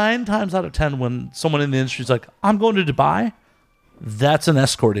 9 times out of 10, when someone in the industry is like, I'm going to Dubai, that's an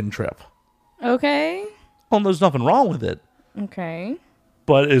escorting trip. Okay. Well, there's nothing wrong with it. Okay.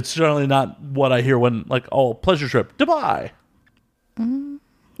 But it's generally not what I hear when, like, oh, pleasure trip, Dubai.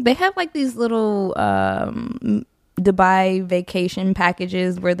 They have like these little Dubai vacation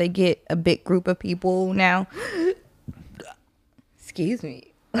packages where they get a big group of people now. Excuse me.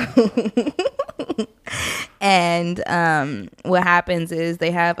 And what happens is they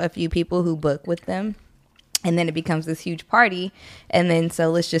have a few people who book with them, and then it becomes this huge party. And then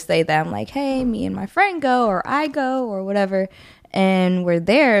so let's just say that I'm like, hey, me and my friend go, or I go, or whatever, and we're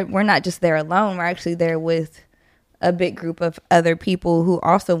there. We're not just there alone. We're actually there with a big group of other people who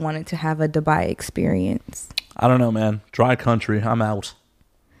also wanted to have a Dubai experience. I don't know, man. Dry country. I'm out.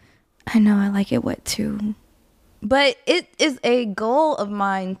 I know, I like it wet too. But it is a goal of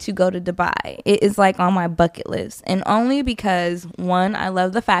mine to go to Dubai. It is like on my bucket list. And only because, 1, I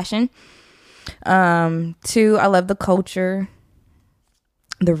love the fashion. 2, I love the culture.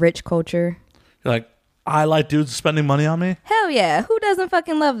 The rich culture. You're like, I like dudes spending money on me? Hell yeah. Who doesn't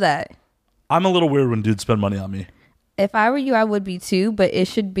fucking love that? I'm a little weird when dudes spend money on me. If I were you, I would be too. But it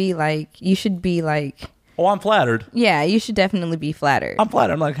should be like, you should be like... Oh, I'm flattered. Yeah, you should definitely be flattered. I'm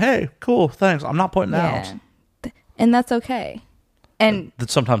flattered. I'm like, hey, cool, thanks. I'm not pointing out. And that's okay. And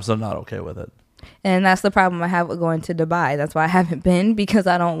That sometimes they're not okay with it. And that's the problem I have with going to Dubai. That's why I haven't been, because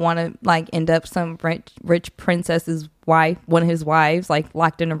I don't want to like end up some rich princess's wife, one of his wives, like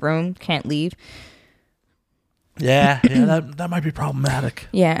locked in a room, can't leave. Yeah, that might be problematic.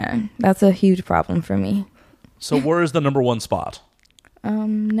 Yeah, that's a huge problem for me. So where is the number one spot?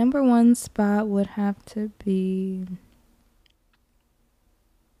 Number one spot would have to be,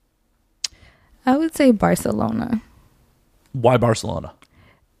 I would say Barcelona. Why Barcelona?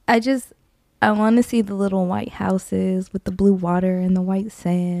 I want to see the little white houses with the blue water and the white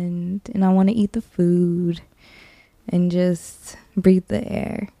sand, and I want to eat the food and just breathe the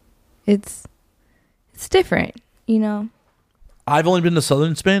air. It's different, you know. I've only been to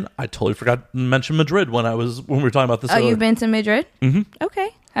southern Spain. I totally forgot to mention Madrid when we were talking about this. Oh, you've been to Madrid? Mm-hmm. Okay.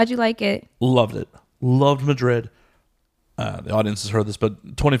 How'd you like it? Loved it. Loved Madrid. The audience has heard this, but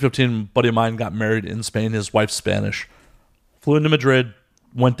 2015, a buddy of mine got married in Spain. His wife's Spanish. Flew into Madrid,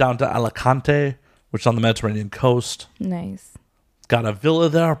 went down to Alicante, which is on the Mediterranean coast. Nice. Got a villa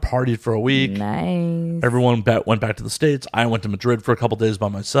there, partied for a week. Nice. Everyone went back to the States. I went to Madrid for a couple days by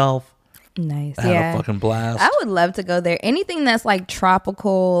myself. Nice. I had a fucking blast. I would love to go there. Anything that's like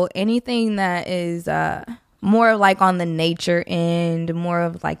tropical, anything that is more like on the nature end, more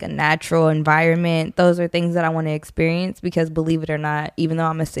of like a natural environment. Those are things that I want to experience, because believe it or not, even though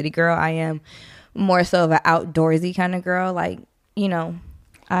I'm a city girl, I am more so of an outdoorsy kind of girl. Like, you know,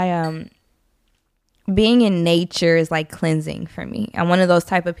 being in nature is like cleansing for me. I'm one of those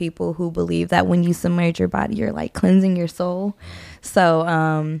type of people who believe that when you submerge your body, you're like cleansing your soul.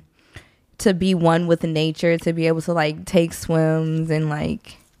 So, to be one with nature, to be able to like take swims in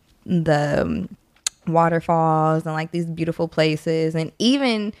like the waterfalls and like these beautiful places, and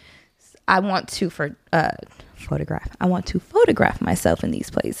even I want to photograph myself in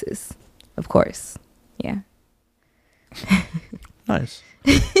these places, of course. Yeah. Nice.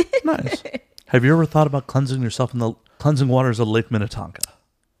 Nice. Have you ever thought about cleansing yourself in the cleansing waters of Lake Minnetonka?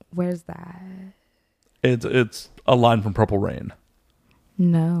 Where's that? It's a line from Purple Rain.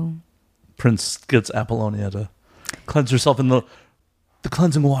 No. Prince gets Apollonia to cleanse herself in the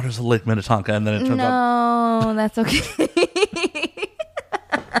cleansing waters of Lake Minnetonka, and then it turns out... No, that's okay.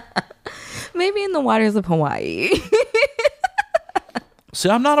 Maybe in the waters of Hawaii. See,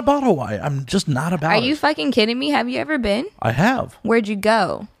 I'm not about Hawaii. I'm just not about it. Are you fucking kidding me? Have you ever been? I have. Where'd you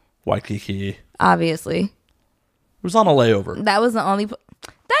go? Waikiki. Obviously. It was on a layover. That was the only... That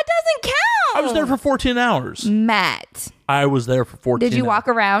doesn't count! I was there for 14 hours. Matt. I was there for 14 Did you walk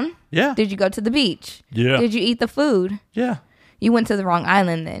around? Yeah. Did you go to the beach? Yeah. Did you eat the food? Yeah. You went to the wrong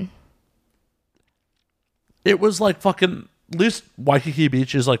island then. It was like fucking... At least Waikiki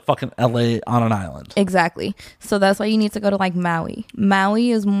Beach is like fucking LA on an island. Exactly. So that's why you need to go to like Maui.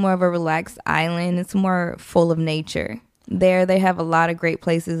 Maui is more of a relaxed island. It's more full of nature. There they have a lot of great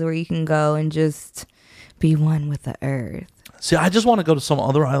places where you can go and just be one with the earth. See, I just want to go to some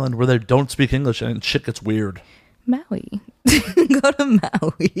other island where they don't speak English and shit gets weird. Maui. Go to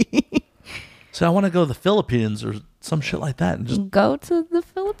Maui. See, I want to go to the Philippines or some shit like that and just... Go to the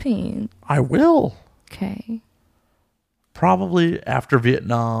Philippines. I will. Okay. Probably after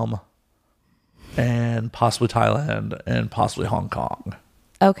Vietnam and possibly Thailand and possibly Hong Kong.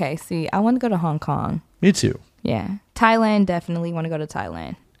 Okay, see, I want to go to Hong Kong. Me too. Yeah. Thailand, definitely want to go to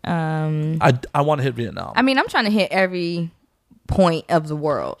Thailand. I want to hit Vietnam. I mean, I'm trying to hit every point of the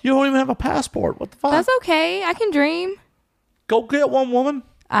world. You don't even have a passport. What the fuck? That's okay. I can dream. Go get one, woman.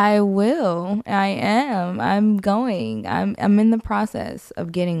 I will. I am. I'm going. I'm in the process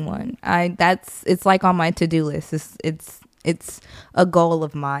of getting one. It's like on my to-do list. It's a goal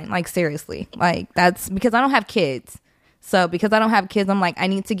of mine. Like seriously. Like that's because I don't have kids. So because I don't have kids, I'm like, I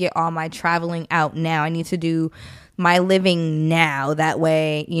need to get all my traveling out now. I need to do my living now. That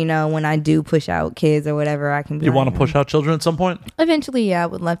way, you know, when I do push out kids or whatever, I can be. You want to push out children at some point? Eventually, yeah, I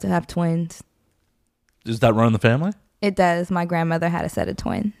would love to have twins. Does that run in the family? It does. My grandmother had a set of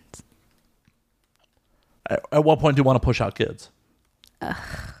twins. At what point do you want to push out kids?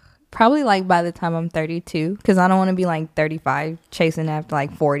 Probably like by the time I'm 32, because I don't want to be like 35 chasing after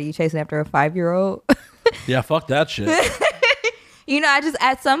like 40 chasing after a 5-year-old. Yeah, fuck that shit. You know, I just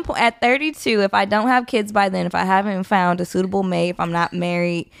at some point at 32, if I don't have kids by then, if I haven't found a suitable mate, if I'm not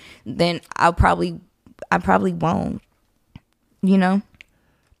married, then I probably won't. You know,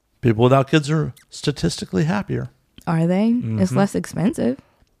 People without kids are statistically happier. Are they? It's less expensive.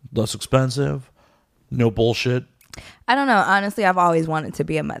 Less expensive. No bullshit. I don't know. Honestly, I've always wanted to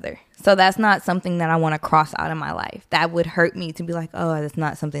be a mother. So that's not something that I want to cross out of my life. That would hurt me to be like, oh, that's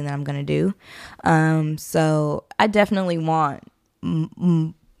not something that I'm going to do. So I definitely want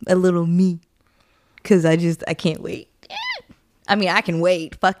a little me, because I can't wait. I mean, I can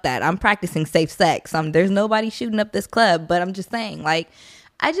wait. Fuck that. I'm practicing safe sex. There's nobody shooting up this club, but I'm just saying, like,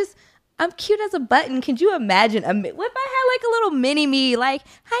 I'm cute as a button. Could you imagine? What if I had like a little mini me? Like,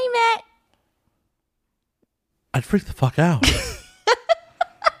 hi, Matt. I'd freak the fuck out.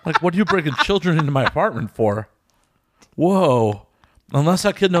 Like, what are you bringing children into my apartment for? Whoa. Unless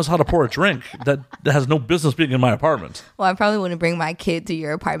that kid knows how to pour a drink, that has no business being in my apartment. Well, I probably wouldn't bring my kid to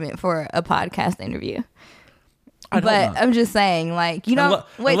your apartment for a podcast interview. But I'm just saying, like, you know,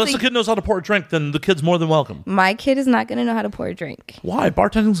 unless the kid knows how to pour a drink, then the kid's more than welcome. My kid is not going to know how to pour a drink. Why?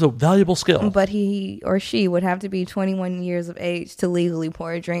 Bartending's a valuable skill. But he or she would have to be 21 years of age to legally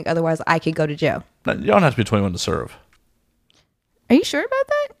pour a drink. Otherwise, I could go to jail. You don't have to be 21 to serve. Are you sure about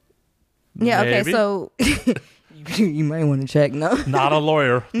that? Yeah, Maybe. okay, so you might want to check, no? Not a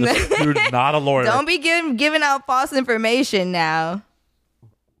lawyer. This dude, not a lawyer. Don't be giving out false information now.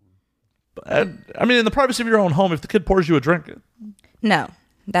 I mean, in the privacy of your own home, if the kid pours you a drink. No,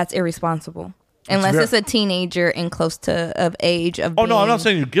 that's irresponsible. Unless it's a teenager and close to of age of Oh, no, I'm not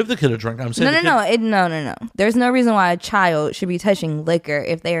saying you give the kid a drink. I'm saying No. There's no reason why a child should be touching liquor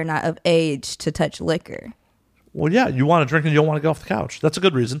if they are not of age to touch liquor. Well, yeah, you want a drink and you don't want to get off the couch. That's a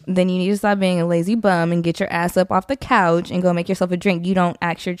good reason. Then you need to stop being a lazy bum and get your ass up off the couch and go make yourself a drink. You don't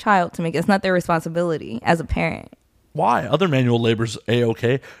ask your child to make it. It's not their responsibility as a parent. Why? Other manual labor's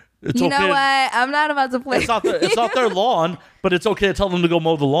A-okay. It's you okay. know what? I'm not about to play. It's not their lawn, but it's okay to tell them to go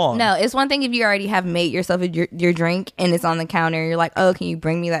mow the lawn. No, it's one thing if you already have made yourself your drink and it's on the counter and you're like, oh, can you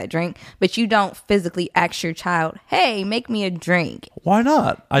bring me that drink? But you don't physically ask your child, hey, make me a drink. Why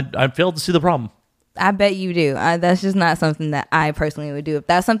not? I failed to see the problem. I bet you do. That's just not something that I personally would do. If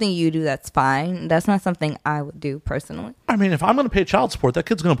that's something you do, that's fine. That's not something I would do personally. I mean, if I'm going to pay child support, that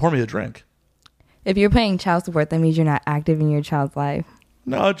kid's going to pour me a drink. If you're paying child support, that means you're not active in your child's life.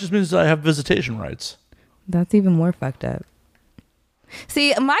 No, it just means I have visitation rights. That's even more fucked up.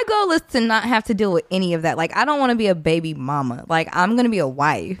 See, my goal is to not have to deal with any of that. Like, I don't want to be a baby mama. Like, I'm going to be a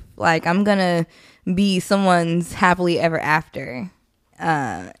wife. Like, I'm going to be someone's happily ever after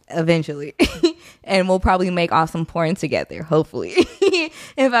eventually. And we'll probably make awesome porn together, hopefully,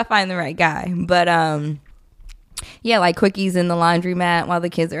 if I find the right guy. But, yeah, like quickies in the laundromat while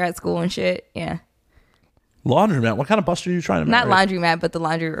the kids are at school and shit. Yeah. Laundromat? What kind of bust are you trying to marry? Not laundromat, but the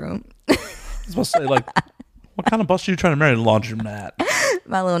laundry room. I was supposed to say, like, what kind of bust are you trying to marry? Laundromat.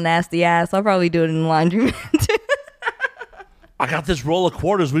 My little nasty ass. I'll probably do it in the laundromat too. I got this roll of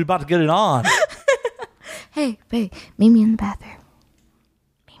quarters. We about to get it on. Hey, babe, meet me in the bathroom.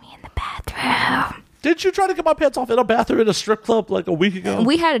 Meet me in the bathroom. Didn't you try to get my pants off in a bathroom at a strip club like a week ago?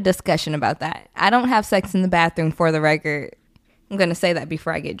 We had a discussion about that. I don't have sex in the bathroom, for the record. I'm going to say that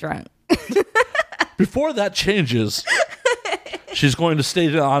before I get drunk. Before that changes, she's going to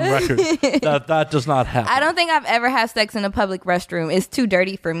state it on record that does not happen. I don't think I've ever had sex in a public restroom. It's too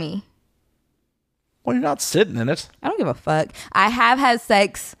dirty for me. Well, you're not sitting in it. I don't give a fuck. I have had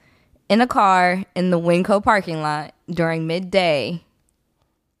sex in a car in the Winco parking lot during midday.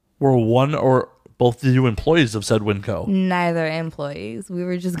 Were one or both of you employees of said Winco? Neither employees. We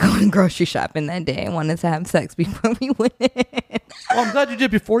were just going grocery shopping that day and wanted to have sex before we went in. Well, I'm glad you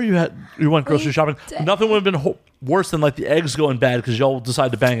did before you went grocery shopping. Nothing would have been worse than like the eggs going bad because y'all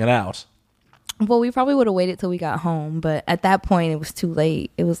decided to bang it out. Well, we probably would have waited till we got home, but at that point it was too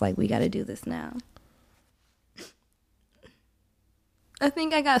late. It was like, we got to do this now. I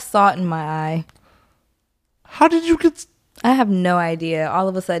think I got salt in my eye. How did you get... I have no idea. All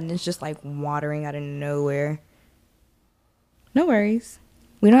of a sudden it's just like watering out of nowhere. No worries.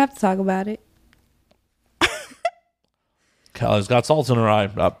 We don't have to talk about it. Callie's got salt in her eye.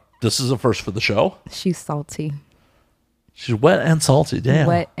 This is a first for the show. She's salty. She's wet and salty. Damn.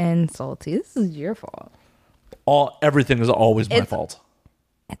 Wet and salty. This is your fault. Everything is always my fault.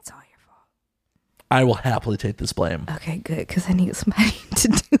 It's all your fault. I will happily take this blame. Okay, good. Because I need somebody to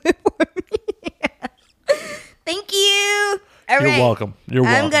do it for me. Thank you. All You're right. welcome. You're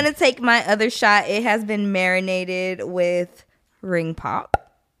welcome. I'm going to take my other shot. It has been marinated with ring pop.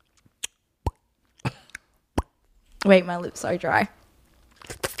 Wait, my lips are dry.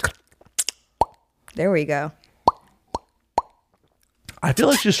 There we go. I feel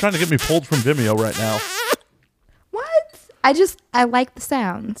like she's trying to get me pulled from Vimeo right now. What? I like the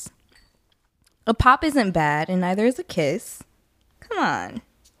sounds. A pop isn't bad, and neither is a kiss. Come on.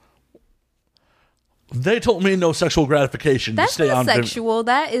 They told me no sexual gratification That's to stay not on Vimeo. sexual.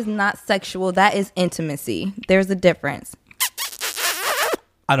 That is not sexual. That is intimacy. There's a difference.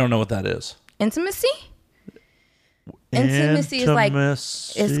 I don't know what that is. Intimacy? Intimacy is like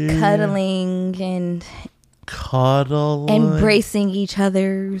is cuddling and embracing each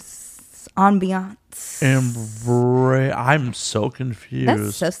other's ambiance. I'm so confused.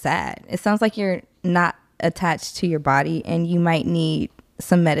 That's so sad. It sounds like you're not attached to your body and you might need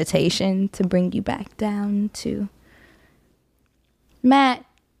some meditation to bring you back down to. Matt,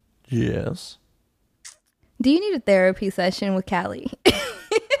 Yes. do you need a therapy session with Callie?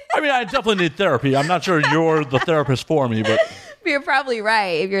 I mean, I definitely need therapy. I'm not sure you're the therapist for me, but You're probably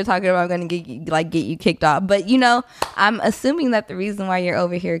right if you're talking about going to get you kicked off. But, I'm assuming that the reason why you're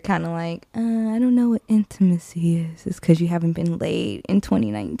over here kind of like, I don't know what intimacy is because you haven't been laid in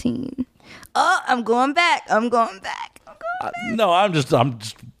 2019. Oh, I'm going back. no, I'm just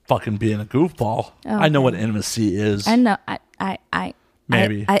fucking being a goofball. Oh, I know what intimacy is. I know.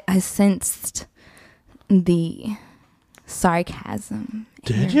 Maybe. I sensed the sarcasm.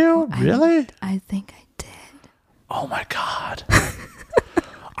 Did you? Really? I think I did. Oh my God.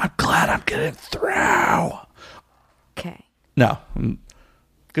 I'm glad I'm getting through. Okay. No.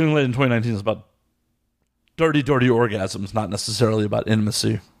 Getting laid in 2019 is about dirty orgasms, not necessarily about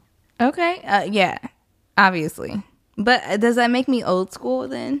intimacy. Okay. Yeah. Obviously. But does that make me old school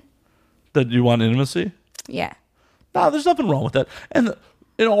then? That you want intimacy? Yeah. No, there's nothing wrong with that. And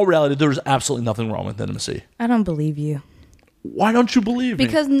in all reality, there's absolutely nothing wrong with intimacy. I don't believe you. Why don't you believe me?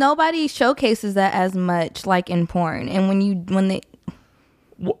 Because nobody showcases that as much like in porn. And when they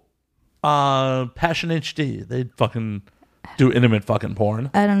Passion HD, they fucking do intimate fucking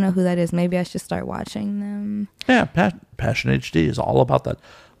porn. I don't know who that is. Maybe I should start watching them. Yeah, Passion HD is all about that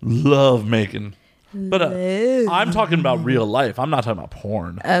love making. But I'm talking about real life. I'm not talking about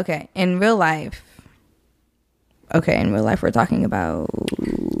porn. Okay. In real life. We're talking about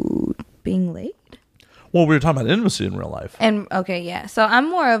being late. Well, we were talking about intimacy in real life. And okay, yeah. So I'm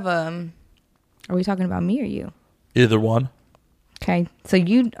more of a. Are we talking about me or you? Either one. Okay. So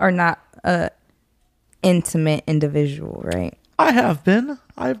you are not a intimate individual, right? I have been.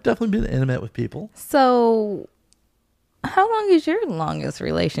 I've definitely been intimate with people. So how long is your longest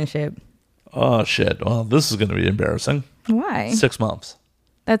relationship? Oh, shit. Well, this is going to be embarrassing. Why? 6 months.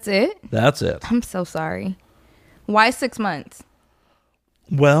 That's it? That's it. I'm so sorry. Why 6 months?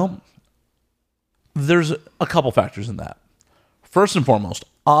 Well, there's a couple factors in that. First and foremost,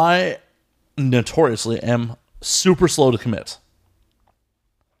 I notoriously am super slow to commit.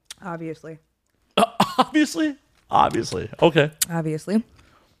 Obviously. Obviously. Okay. Obviously.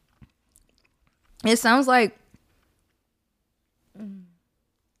 It sounds like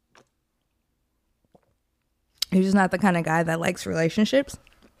you're just not the kind of guy that likes relationships.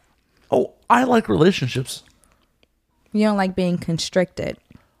 Oh, I like relationships. You don't like being constricted.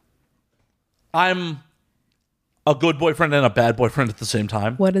 I'm a good boyfriend and a bad boyfriend at the same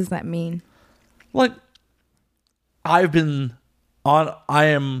time. What does that mean? Like, I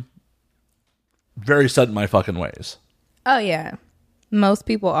am very set in my fucking ways. Oh, yeah. Most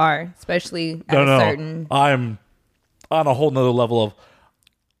people are, especially at a certain... I'm on a whole nother level of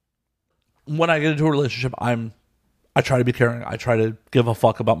when I get into a relationship, I try to be caring. I try to give a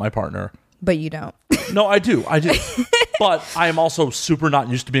fuck about my partner. But you don't. No, I do. But I am also super not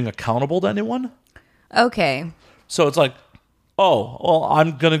used to being accountable to anyone. Okay. So it's like, oh, well,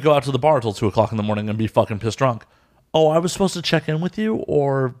 I'm going to go out to the bar till 2 o'clock in the morning and be fucking pissed drunk. Oh, I was supposed to check in with you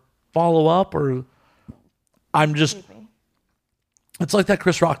or follow up, or I'm just... It's like that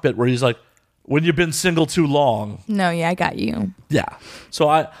Chris Rock bit where he's like, when you've been single too long. No, yeah, I got you. Yeah. So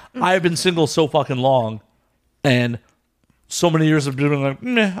I've been single so fucking long, and so many years of doing like,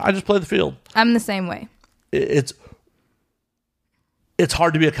 meh, I just play the field. I'm the same way. It's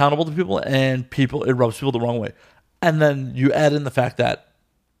hard to be accountable to people, and it rubs people the wrong way. And then you add in the fact that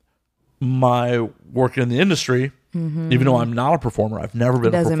my work in the industry, even though I'm not a performer, I've never been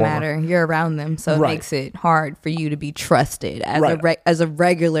a performer. It doesn't matter. You're around them, so it Right. makes it hard for you to be trusted as Right. as a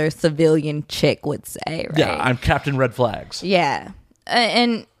regular civilian chick would say, right? Yeah, I'm Captain Red Flags. Yeah.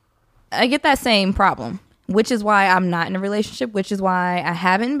 And I get that same problem, which is why I'm not in a relationship, which is why I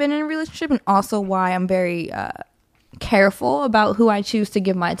haven't been in a relationship, and also why I'm very careful about who I choose to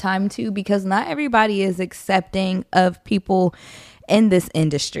give my time to, because not everybody is accepting of people in this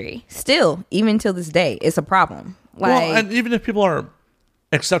industry. Still, even till this day, it's a problem. Well, and even if people are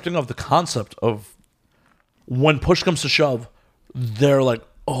accepting of the concept of when push comes to shove, they're like,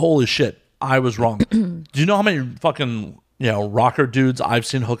 oh, holy shit, I was wrong. Do you know how many fucking, rocker dudes I've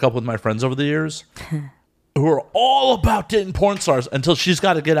seen hook up with my friends over the years who are all about dating porn stars until she's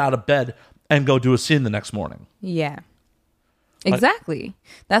got to get out of bed and go do a scene the next morning? Yeah. Exactly.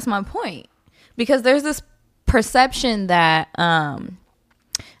 That's my point. Because there's this perception that I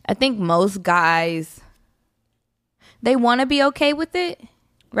think most guys, they want to be okay with it,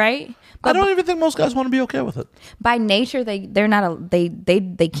 right? I don't even think most guys want to be okay with it. By nature, they're not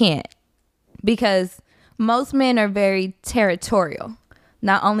they can't because most men are very territorial.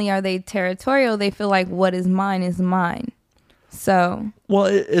 Not only are they territorial, they feel like what is mine is mine. So, well,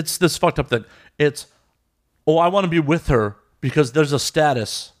 it's this fucked up thing. It's, oh, I want to be with her because there's a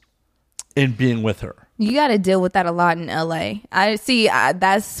status in being with her. you got to deal with that a lot in LA. I see.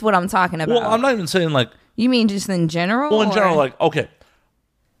 That's what I'm talking about. Well, I'm not even saying like. You mean just in general? Well, in or? general, like, okay,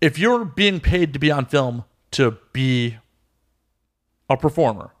 if you're being paid to be on film to be a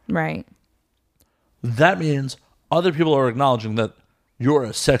performer, Right. that means other people are acknowledging that you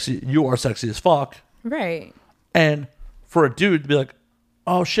are sexy as fuck. Right. And for a dude to be like,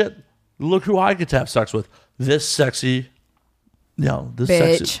 oh shit, look who I get to have sex with. This sexy, this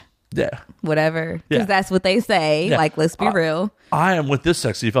Bitch. sexy. Yeah. Whatever. Because Yeah. that's what they say. Yeah. Like, let's be real. I am with this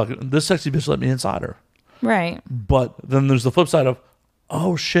sexy bitch let me inside her. Right. But then there's the flip side of,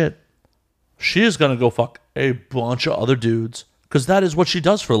 oh shit, she is going to go fuck a bunch of other dudes because that is what she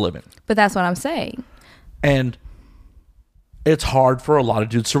does for a living. But that's what I'm saying. And it's hard for a lot of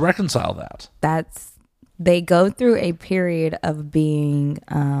dudes to reconcile that. They go through a period of being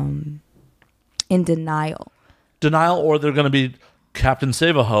in denial. Denial, or they're going to be Captain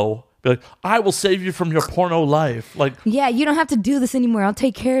Save-A-Ho, be like, I will save you from your porno life. Like, Yeah, you don't have to do this anymore. I'll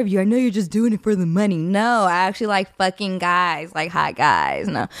take care of you. I know you're just doing it for the money. No, I actually like fucking guys, like hot guys.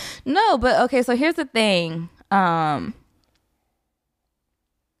 No, but okay, so here's the thing. A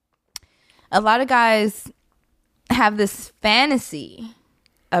lot of guys have this fantasy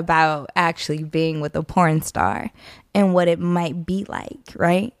about actually being with a porn star and what it might be like,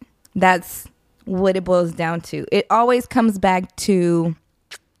 right? That's what it boils down to. It always comes back to,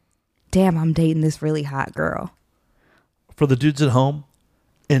 damn, I'm dating this really hot girl. for the dudes at home,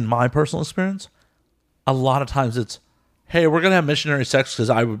 in my personal experience, a lot of times it's, hey, we're going to have missionary sex because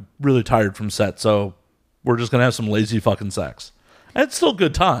I'm really tired from set, so we're just going to have some lazy fucking sex. And it's still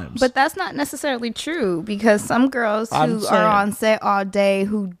good times. But that's not necessarily true, because some girls who are on set all day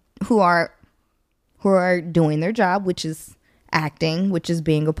who are doing their job, which is acting, which is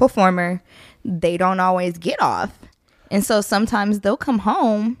being a performer, they don't always get off. And so sometimes they'll come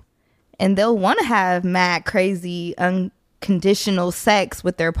home and they'll want to have mad, crazy, unconditional sex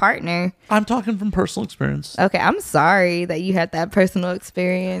with their partner. I'm talking from personal experience. Okay, I'm sorry that you had that personal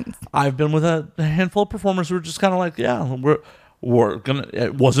experience. I've been with a handful of performers who are just kind of like, yeah, we're gonna.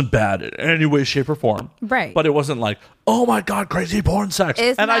 It wasn't bad in any way, shape, or form. Right. But it wasn't like, oh my god, crazy porn sex.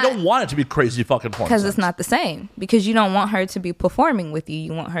 It's and I not- don't want it to be crazy fucking porn sex. Because it's not the same. Because you don't want her to be performing with you.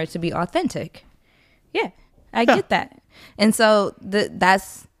 You want her to be authentic. Yeah, I get that. And so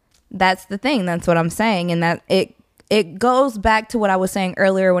that's the thing. That's what I'm saying. And that it goes back to what I was saying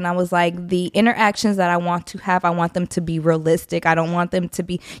earlier when I was like, the interactions that I want to have, I want them to be realistic. I don't want them to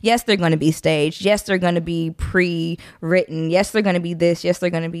be, yes, they're going to be staged. Yes, they're going to be pre-written. Yes, they're going to be this. Yes, they're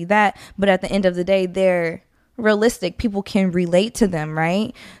going to be that. But at the end of the day, they're realistic. People can relate to them,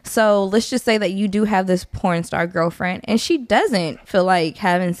 right? So let's just say that you do have this porn star girlfriend and she doesn't feel like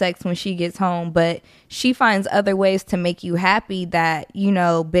having sex when she gets home, but she finds other ways to make you happy that, you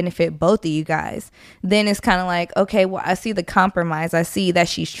know, benefit both of you guys. Then it's kind of like, okay, well, I see the compromise. I see that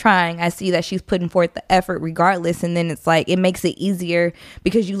she's trying. I see that she's putting forth the effort regardless. And then it's like, it makes it easier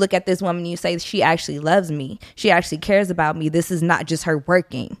because you look at this woman and you say, she actually loves me. She actually cares about me. This is not just her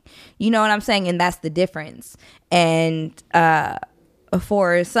working. You know what I'm saying? And that's the difference. And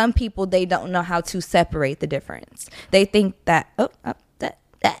for some people, they don't know how to separate the difference. They think that,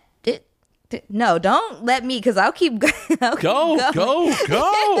 no, don't let me, because I'll keep going. Go.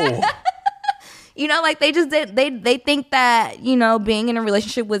 You know, like they think that, you know, being in a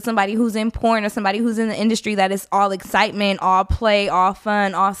relationship with somebody who's in porn or somebody who's in the industry, that is all excitement, all play, all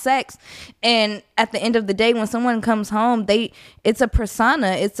fun, all sex. And at the end of the day, when someone comes home, it's a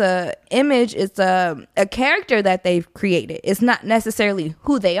persona, it's a image, it's a character that they've created. It's not necessarily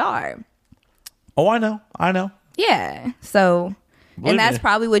who they are. Oh, I know. Yeah. So, Believe and that's me.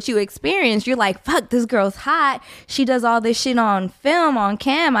 probably what you experienced. You're like, fuck, this girl's hot. She does all this shit on film, on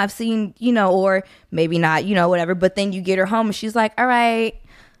cam. I've seen, you know, or maybe not, you know, whatever. But then you get her home and she's like, all right,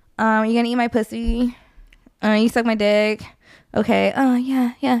 you gonna eat my pussy? You suck my dick? Okay. Oh,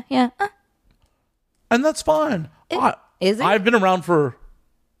 yeah. And that's fine. Is it? I've been around for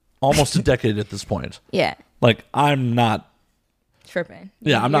almost a decade at this point. Yeah. Like, I'm not. Tripping.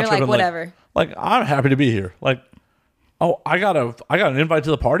 Yeah, I'm not You're tripping. like, whatever. Like, I'm happy to be here. Like, oh, I got an invite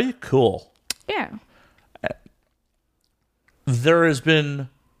to the party? Cool. Yeah. There hasn't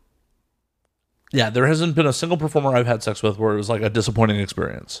been a single performer I've had sex with where it was like a disappointing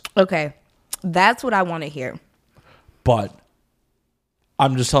experience. Okay. That's what I want to hear. But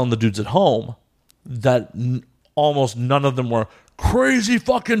I'm just telling the dudes at home that almost none of them were crazy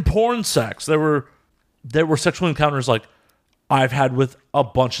fucking porn sex. There were sexual encounters like I've had with a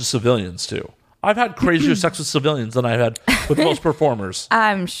bunch of civilians too. I've had crazier sex with civilians than I've had with most performers.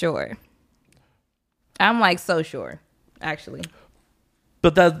 I'm sure. I'm like so sure, actually.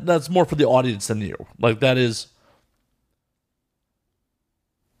 But that's more for the audience than you. Like that is.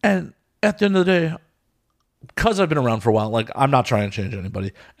 And at the end of the day, because I've been around for a while, like I'm not trying to change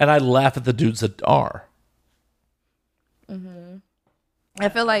anybody, and I laugh at the dudes that are. I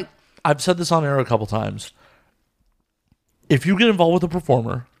feel like I've said this on air a couple times. If you get involved with a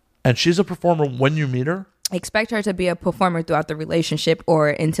performer, and she's a performer when you meet her, expect her to be a performer throughout the relationship or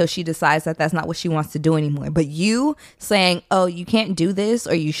until she decides that that's not what she wants to do anymore. But you saying, oh, you can't do this,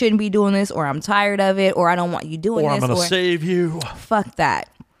 or you shouldn't be doing this, or I'm tired of it, or I don't want you doing or this, I'm going to save you. Fuck that.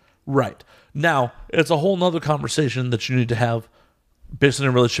 Right. Now, it's a whole nother conversation that you need to have based on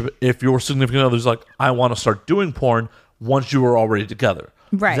a relationship. If your significant other's like, I want to start doing porn once you are already together.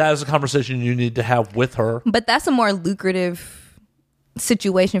 Right. That is a conversation you need to have with her. But that's a more lucrative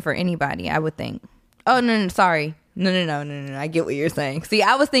situation for anybody, I would think. Oh, no, sorry. No. I get what you're saying. See,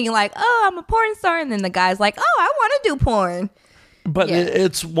 I was thinking like, oh, I'm a porn star. And then the guy's like, oh, I want to do porn. But Yeah.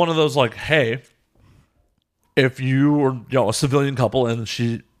 it's one of those like, hey, if you were a civilian couple and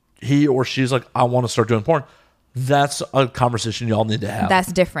he or she's like, I want to start doing porn, that's a conversation y'all need to have.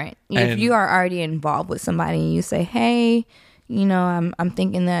 That's different. If And- you are already involved with somebody and you say, hey, I'm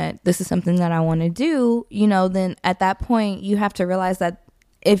thinking that this is something that I want to do, then at that point you have to realize that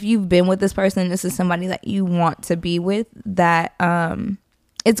if you've been with this person, this is somebody that you want to be with, that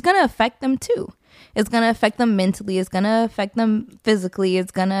it's going to affect them too. It's going to affect them mentally. It's going to affect them physically.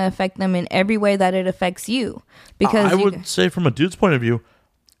 It's going to affect them in every way that it affects you. Because I would say from a dude's point of view,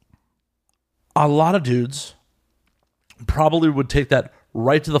 a lot of dudes probably would take that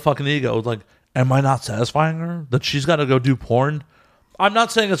right to the fucking ego. Like, am I not satisfying her? That she's got to go do porn? I'm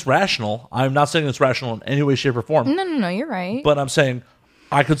not saying it's rational. I'm not saying it's rational in any way, shape, or form. No, you're right. But I'm saying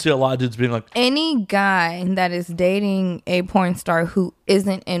I could see a lot of dudes being like, Any guy that is dating a porn star who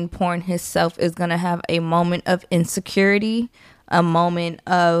isn't in porn himself is going to have a moment of insecurity, a moment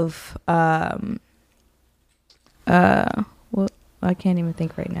of well, I can't even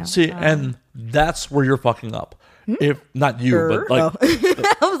think right now. see, and that's where you're fucking up. If not you, but like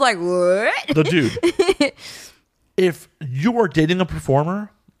I was like, what? the dude. If you are dating a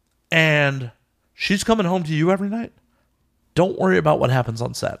performer and she's coming home to you every night, don't worry about what happens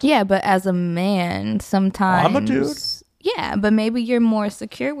on set. Yeah, but as a man, sometimes I'm a dude. Yeah, but maybe you're more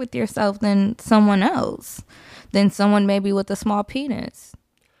secure with yourself than someone else, than someone maybe with a small penis.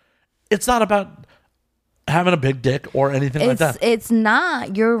 It's not about having a big dick or anything like that. It's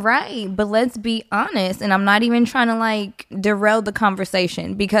not. You're right. But let's be honest. And I'm not even trying to like derail the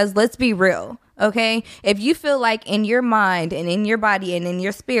conversation, because let's be real. Okay. If you feel like in your mind and in your body and in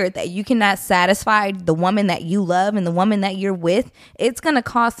your spirit that you cannot satisfy the woman that you love and the woman that you're with, it's going to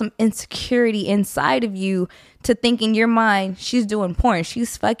cause some insecurity inside of you to think in your mind, she's doing porn.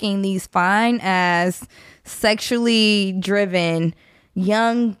 She's fucking these fine ass, sexually driven,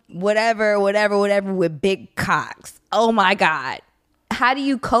 young, whatever, with big cocks. Oh my God. How do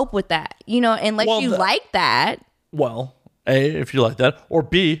you cope with that? Unless Well, you like that. Well, A, if you like that, or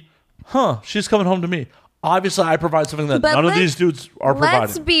B, she's coming home to me. Obviously, I provide something that But none of let's- these dudes are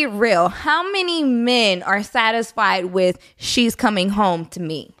Let's providing. be real. How many men are satisfied with she's coming home to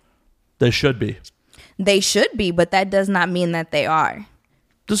me? They should be. They should be, but that does not mean that they are.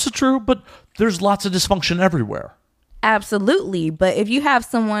 This is true, but there's lots of dysfunction everywhere. Absolutely. But if you have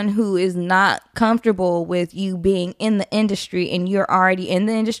someone who is not comfortable with you being in the industry and you're already in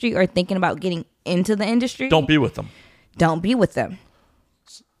the industry or thinking about getting into the industry, Don't be with them. don't be with them.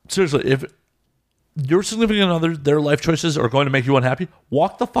 Seriously, if your significant other, their life choices are going to make you unhappy,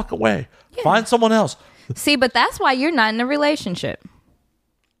 walk the fuck away. Find someone else. See, but that's why you're not in a relationship.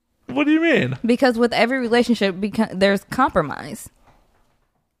 What do you mean? Because with every relationship, there's compromise.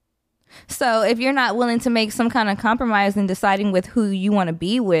 So if you're not willing to make some kind of compromise in deciding with who you want to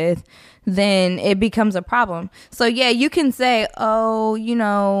be with, then it becomes a problem. So yeah, you can say, "Oh,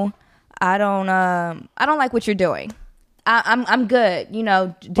 I don't like what you're doing. I'm good.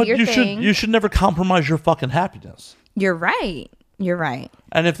 Do But your thing." you should never compromise your fucking happiness. You're right. You're right.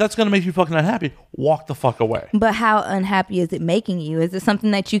 And if that's going to make you fucking unhappy, walk the fuck away. But how unhappy is it making you? Is it something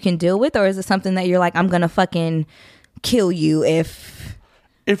that you can deal with, or is it something that you're like, I'm gonna fucking kill you if?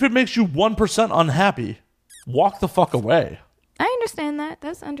 If it makes you 1% unhappy, walk the fuck away. I understand that.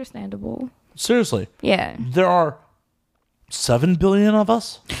 That's understandable. Seriously. Yeah. There are 7 billion of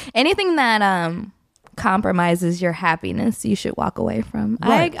us. Anything that compromises your happiness, you should walk away from.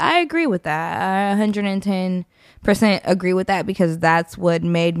 Right. I agree with that. I 110% agree with that, because that's what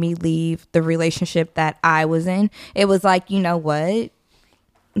made me leave the relationship that I was in. It was like, you know what?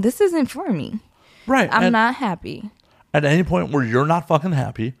 This isn't for me. Right. I'm not happy. At any point where you're not fucking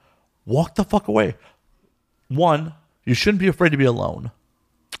happy, walk the fuck away. One, you shouldn't be afraid to be alone.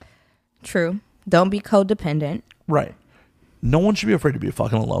 True. Don't be codependent. Right. No one should be afraid to be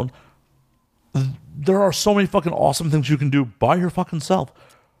fucking alone. There are so many fucking awesome things you can do by your fucking self.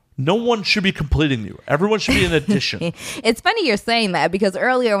 No one should be completing you. Everyone should be an addition. It's funny you're saying that, because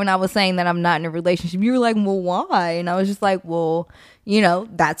earlier when I was saying that I'm not in a relationship, you were like, well, why? And I was just like, well, you know,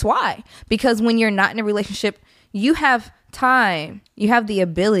 that's why. Because when you're not in a relationship, you have time, you have the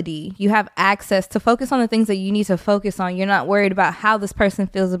ability, you have access to focus on the things that you need to focus on. You're not worried about how this person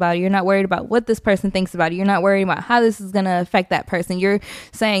feels about it. You're not worried about what this person thinks about it. You're not worried about how this is going to affect that person. You're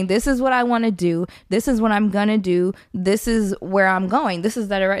saying, this is what I want to do. This is what I'm going to do. This is where I'm going. This is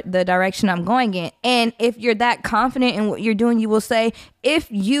the direction I'm going in. And if you're that confident in what you're doing, you will say, if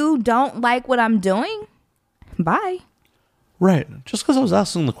you don't like what I'm doing, bye. Right. Just because I was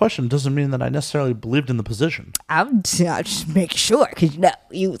asking the question doesn't mean that I necessarily believed in the position. I'll just make sure, because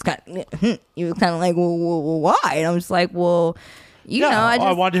you was kind of like, well, why? And I'm just like, well, you know,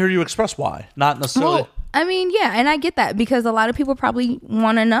 I wanted to hear you express why, not necessarily. Well, I mean, yeah, and I get that, because a lot of people probably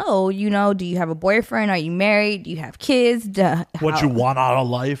want to know, you know, do you have a boyfriend? Are you married? Do you have kids? What you want out of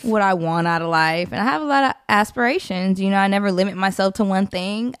life? What I want out of life. And I have a lot of aspirations. You know, I never limit myself to one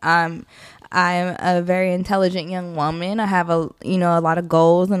thing. I'm a very intelligent young woman. I have a lot of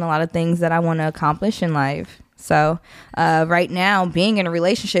goals and a lot of things that I want to accomplish in life. So right now, being in a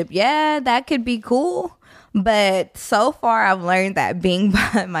relationship, yeah, that could be cool. But so far, I've learned that being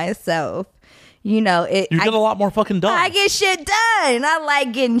by myself, you know, you get a lot more fucking done. I get shit done. I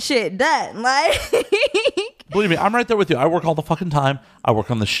like getting shit done. Like, believe me, I'm right there with you. I work all the fucking time. I work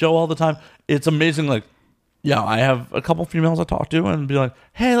on the show all the time. It's amazing. Like, yeah, I have a couple females I talk to and be like,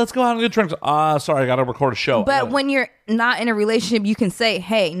 hey, let's go out and get drinks. Sorry, I got to record a show. But when you're not in a relationship, you can say,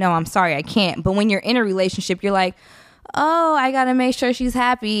 hey, no, I'm sorry, I can't. But when you're in a relationship, you're like, oh, I got to make sure she's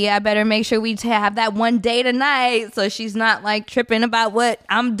happy. I better make sure we have that one day tonight, so she's not like tripping about what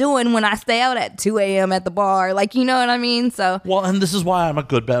I'm doing when I stay out at 2 a.m. at the bar. Like, you know what I mean? So, well, and this is why I'm a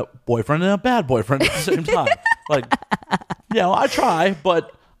good boyfriend and a bad boyfriend at the same time. Like, you know, I try,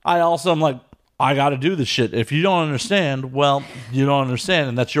 but I also am like, I got to do this shit. If you don't understand, well, you don't understand,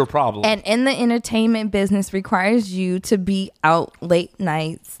 and that's your problem. And in the entertainment business requires you to be out late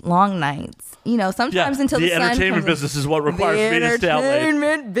nights, long nights. You know, sometimes until the sun comes. The entertainment business is what requires me to stay out late. The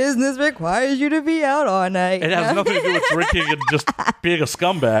entertainment business requires you to be out all night. It has nothing to do with drinking and just being a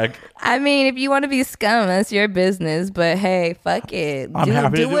scumbag. I mean, if you want to be scum, that's your business. But hey, fuck it.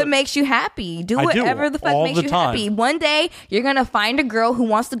 Do what makes you happy. Do whatever the fuck makes you happy. One day, you're going to find a girl who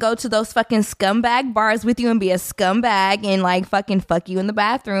wants to go to those fucking scumbag bars with you and be a scumbag and like fucking fuck you in the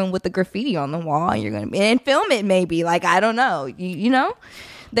bathroom with the graffiti on the wall. And you're going to and film it maybe. Like, I don't know. You know?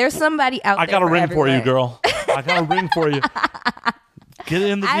 There's somebody out there. I got a ring for you, girl. I got a ring for you. Get it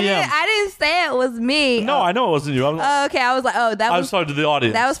in the DM. I didn't say it was me. No, I know it wasn't you. Okay, I was like, oh, that was. I was talking to the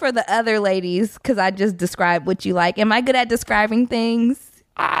audience. That was for the other ladies, because I just described what you like. Am I good at describing things?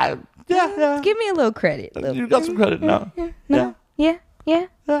 Yeah. Give me a little credit. You got some credit. No. Yeah.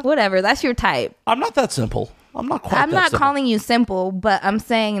 Whatever. That's your type. I'm not that simple. I'm not quite. I'm not simple. calling you simple, but I'm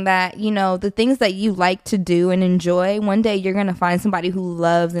saying that, you know, the things that you like to do and enjoy, one day you're gonna find somebody who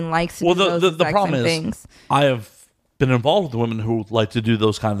loves and likes to do those the problem is, things. I have been involved with women who like to do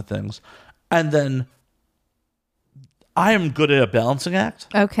those kind of things, and then I am good at a balancing act.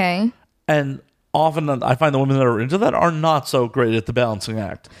 Okay. And often I find the women that are into that are not so great at the balancing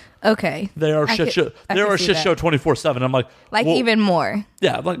act. Okay. They are shit show. They are a shit show 24/7. I'm like even more.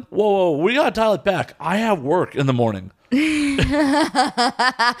 Yeah, I'm like whoa, we gotta dial it back. I have work in the morning. You're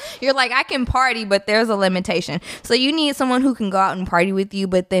like, I can party, but there's a limitation. So you need someone who can go out and party with you,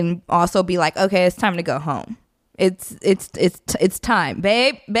 but then also be like, okay, it's time to go home. It's time,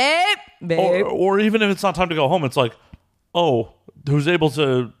 babe. Or even if it's not time to go home, it's like, oh, who's able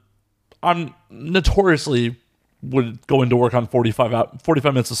to? I'm notoriously would go into work on 45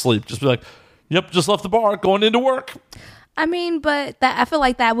 minutes of sleep. Just be like, yep, just left the bar, going into work. I mean, but I feel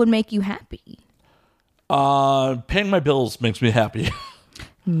like that would make you happy. Paying my bills makes me happy.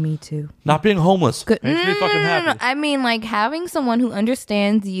 Me too. Not being homeless makes me fucking happy. No. I mean, like having someone who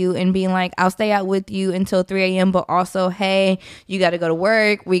understands you and being like, I'll stay out with you until 3 a.m. But also, hey, you got to go to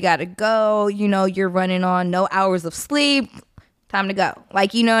work. We got to go. You know, you're running on no hours of sleep. time to go.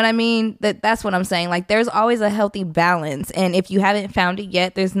 Like, you know what I mean? That's what I'm saying. Like, there's always a healthy balance. And if you haven't found it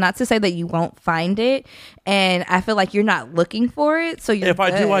yet, there's not to say that you won't find it. And I feel like you're not looking for it. So you're If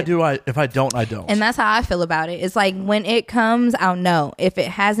I do, good. I do. If I don't, I don't. And that's how I feel about it. It's like when it comes, I'll know. If it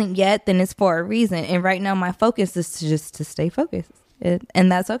hasn't yet, then it's for a reason. And right now, my focus is to stay focused.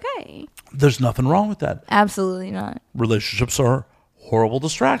 And that's okay. There's nothing wrong with that. Absolutely not. Relationships are horrible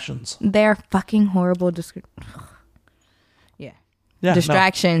distractions. They're fucking horrible. Yeah,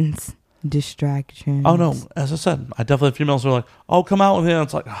 Distractions. Distractions. No. Oh no, as I said, I definitely have females who are like, "Oh, come out with me." And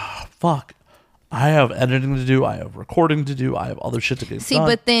it's like, oh, fuck. I have editing to do. I have recording to do. I have other shit to get See, done.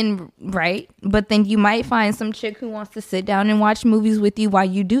 but then you might find some chick who wants to sit down and watch movies with you while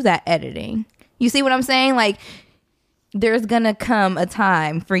you do that editing. You see what I'm saying? Like, there's gonna come a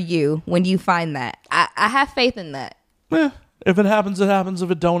time for you when you find that. I have faith in that. If it happens, it happens.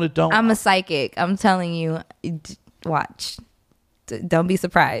 If it don't, it don't. I'm a psychic. I'm telling you. Watch. Don't be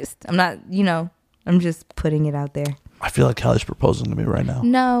surprised. I'm not, I'm just putting it out there. I feel like Kelly's proposing to me right now.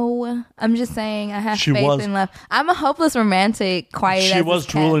 No, I'm just saying I have faith in love. I'm a hopeless romantic, quiet She as was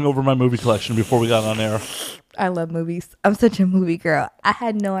this cat. drooling over my movie collection before we got on air. I love movies. I'm such a movie girl. I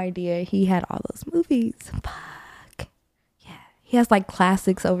had no idea he had all those movies. Fuck. Yeah. He has like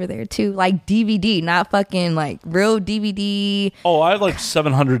classics over there too. Like DVD, not fucking like real DVD. Oh, I have like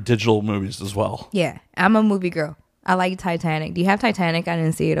 700 digital movies as well. Yeah. I'm a movie girl. I like Titanic. Do you have Titanic? I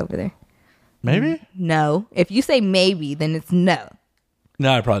didn't see it over there. Maybe? No. If you say maybe, then it's no.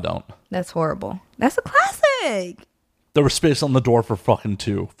 No, I probably don't. That's horrible. That's a classic. There was space on the door for fucking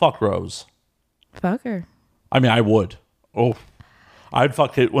 2. Fuck Rose. Fuck her. I mean, I would. Oh, I'd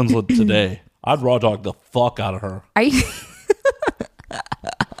fuck Kate Winslet today. I'd raw dog the fuck out of her. Are you?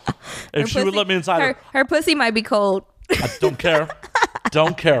 If she would let me inside her pussy might be cold. I don't care.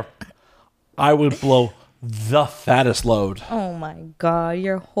 Don't care. I would blow the fattest load. Oh my God,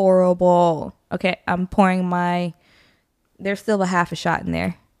 you're horrible. Okay, I'm pouring there's still a half a shot in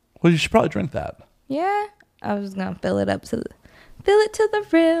there. Well, you should probably drink that. Yeah, I was gonna fill it to the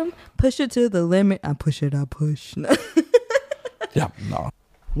rim, push it to the limit. I push it, I push. Yeah, no.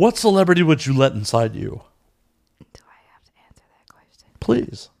 What celebrity would you let inside you? Do I have to answer that question?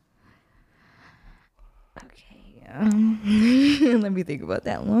 Please. Okay, let me think about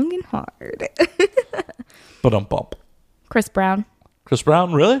that long and hard. Bump. Chris Brown. Chris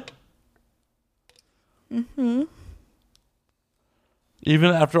Brown, really? Mm-hmm.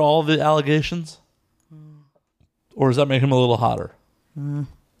 Even after all the allegations? Or does that make him a little hotter? I'm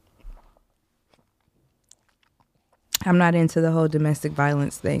not into the whole domestic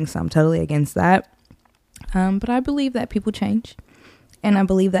violence thing, so I'm totally against that. But I believe that people change. And I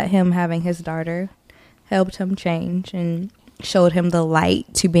believe that him having his daughter helped him change and showed him the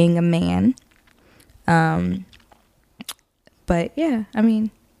light to being a man. But yeah, I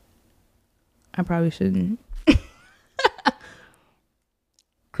mean, I probably shouldn't.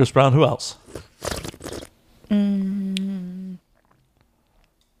 Chris Brown, who else? Who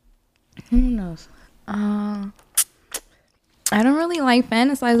knows? I don't really like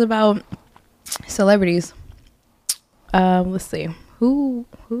fantasize about celebrities. Let's see. Who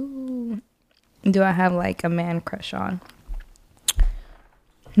do I have like a man crush on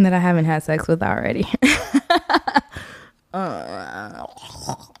that I haven't had sex with already?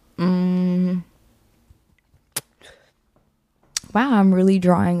 Wow, I'm really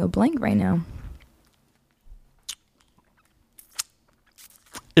drawing a blank right now.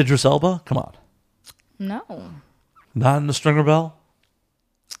 Idris Elba? Come on. No. Not in the Stringer Bell?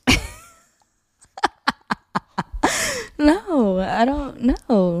 No, I don't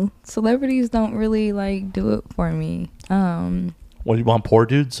know. Celebrities don't really like do it for me. What, do you want poor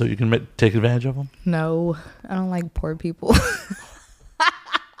dudes so you can take advantage of them? No, I don't like poor people.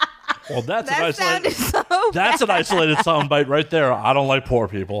 Well, that's That an isolated. sounded so That's an isolated soundbite right there. I don't like poor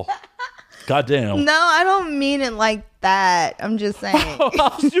people. Goddamn. No, I don't mean it like that. I'm just saying.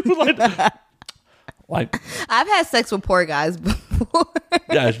 You like, I've had sex with poor guys before.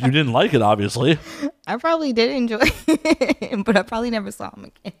 yeah, you didn't like it, obviously. I probably did enjoy it, but I probably never saw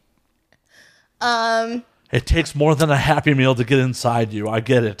him again. It takes more than a Happy Meal to get inside you. I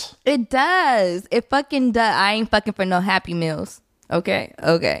get it. It does. It fucking does. I ain't fucking for no Happy Meals. Okay.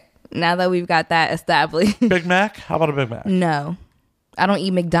 Now that we've got that established. Big Mac? How about a Big Mac? No. I don't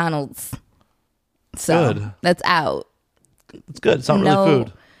eat McDonald's. So Good. that's out. It's good. It's not really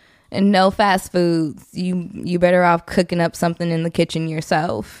food. And no fast foods. You better off cooking up something in the kitchen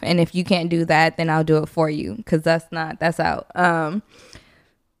yourself. And if you can't do that, then I'll do it for you. Because that's out.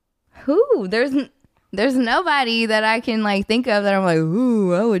 There's nobody that I can like think of that I'm like,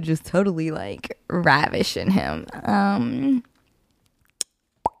 ooh, I would just totally like ravish in him.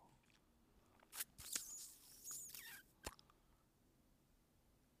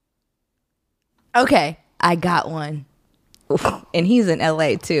 Okay, I got one. And he's in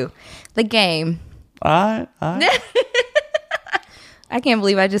LA too. The Game. I I can't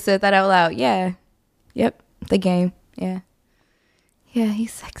believe I just said that out loud. Yeah. Yep. The Game. Yeah. Yeah,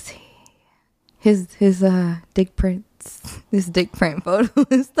 he's sexy. His dick prints. This dick print photo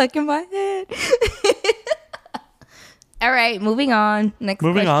is stuck in my head. All right, moving on. Next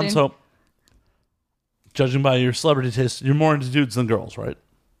moving on. question. So, judging by your celebrity taste, you're more into dudes than girls, right?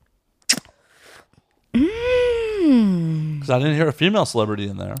 Because I didn't hear a female celebrity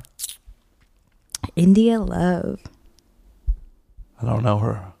in there. India Love. I don't know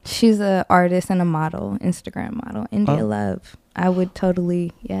her. She's an artist and a model, Instagram model. India Love. I would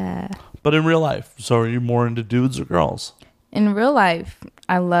totally, yeah. But in real life, so are you more into dudes or girls? In real life,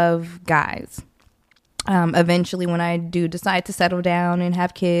 I love guys. Eventually, when I do decide to settle down and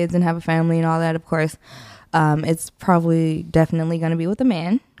have kids and have a family and all that, of course, it's probably definitely going to be with a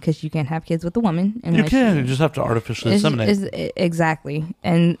man because you can't have kids with a woman. You can. You just have to artificially inseminate. Exactly.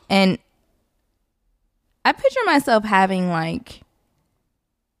 And I picture myself having like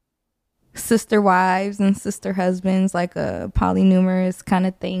sister wives and sister husbands, like a polynumerous kind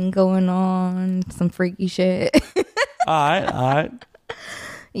of thing going on, some freaky shit. All right.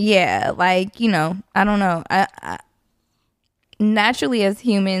 Yeah, like, you know, I don't know. I naturally as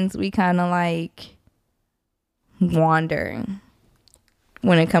humans, we kind of like wander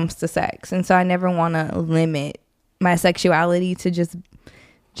when it comes to sex. And so I never want to limit my sexuality to just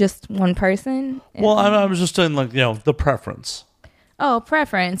one person. Well, I was just saying, like, you know, the preference. Oh,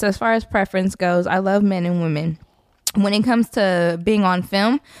 preference. As far as preference goes, I love men and women. When it comes to being on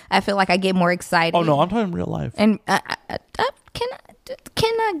film, I feel like I get more excited. Oh, no, I'm talking real life. And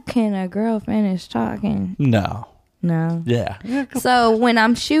can a girl finish talking? No. Yeah. So when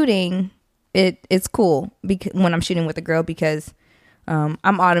I'm shooting, it's cool because when I'm shooting with a girl because I'm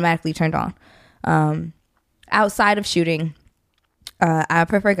automatically turned on. Outside of shooting, I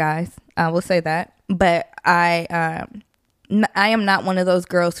prefer guys. I will say that, but I am not one of those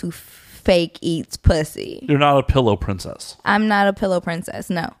girls who fake eats pussy. You're not a pillow princess. I'm not a pillow princess.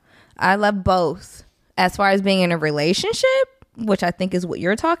 No, I love both. As far as being in a relationship, which I think is what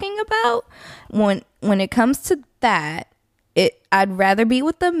you're talking about, when it comes to that, I'd rather be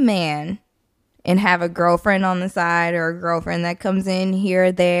with a man and have a girlfriend on the side or a girlfriend that comes in here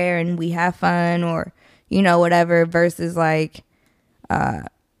or there and we have fun or, you know, whatever, versus like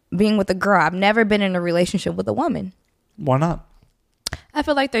being with a girl. I've never been in a relationship with a woman. Why not? I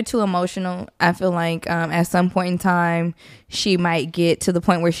feel like they're too emotional. I feel like at some point in time, she might get to the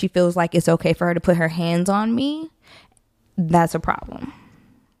point where she feels like it's okay for her to put her hands on me. That's a problem.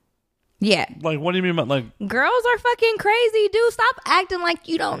 Yeah. Like, what do you mean by, like... Girls are fucking crazy, dude. Stop acting like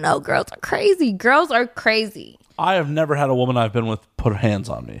you don't know. Girls are crazy. Girls are crazy. I have never had a woman I've been with put her hands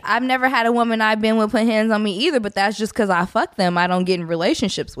on me. I've never had a woman I've been with put hands on me either, but that's just because I fuck them. I don't get in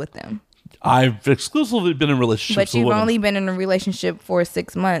relationships with them. I've exclusively been in relationships but you've with women. only been in a relationship for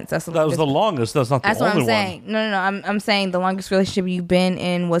 6 months. That was the longest. That's not the only one. That's what I'm saying. No. I'm saying the longest relationship you've been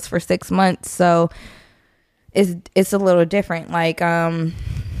in was for 6 months. So it's a little different. Like,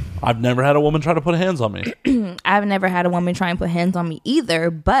 I've never had a woman try to put hands on me. I've never had a woman try and put hands on me either.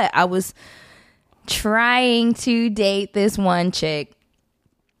 But I was trying to date this one chick.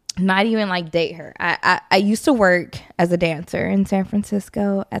 Not even like date her. I used to work as a dancer in San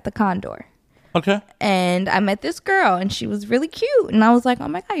Francisco at the Condor. Okay. And I met this girl and she was really cute. And I was like, oh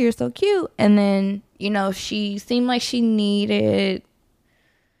my God, you're so cute. And then, you know, she seemed like she needed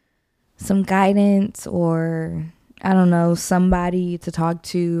some guidance or, I don't know, somebody to talk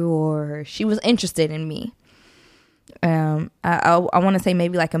to, or she was interested in me. I want to say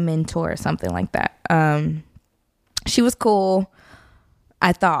maybe like a mentor or something like that. She was cool,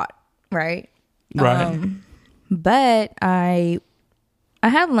 I thought, right? Right. But I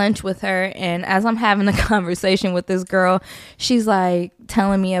had lunch with her, and as I'm having a conversation with this girl, she's like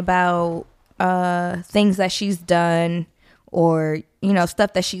telling me about things that she's done, or, you know,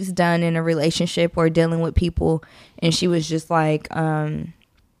 stuff that she's done in a relationship or dealing with people. And she was just like,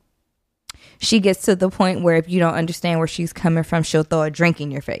 she gets to the point where if you don't understand where she's coming from, she'll throw a drink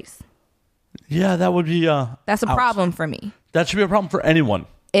in your face. Yeah, that would be that's a problem for me. That should be a problem for anyone.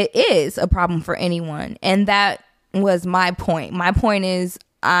 It is a problem for anyone. And that was my point. My point is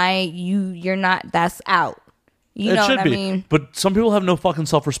you're not, that's out. You know what I mean? But some people have no fucking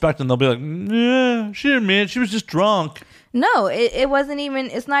self-respect and they'll be like, yeah, she didn't mean it. She was just drunk. No, it wasn't even,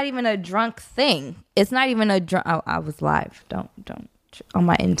 it's not even a drunk thing. It's not even a drunk, I was live. Don't, on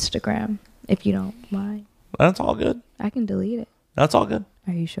my Instagram, if you don't mind. That's all good. I can delete it. That's all good.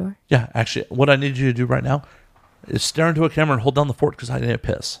 Are you sure? Yeah, actually, what I need you to do right now is stare into a camera and hold down the fort because I need a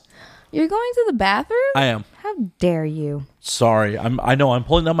piss. You're going to the bathroom? I am. How dare you? Sorry. I know I'm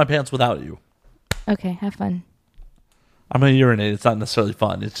pulling down my pants without you. Okay, have fun. I'm going to urinate. It's not necessarily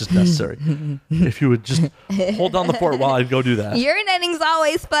fun. It's just necessary. If you would just hold down the fort while I go do that. Urinating's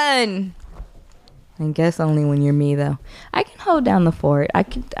always fun. I guess only when you're me, though. I can hold down the fort.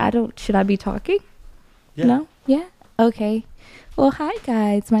 Should I be talking? Yeah. No? Yeah? Okay. Well, hi,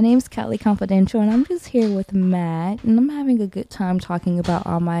 guys. My name's Kelly Confidential, and I'm just here with Matt, and I'm having a good time talking about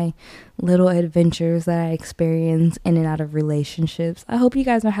all my little adventures that I experience in and out of relationships. I hope you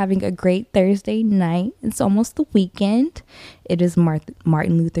guys are having a great Thursday night. It's almost the weekend. It is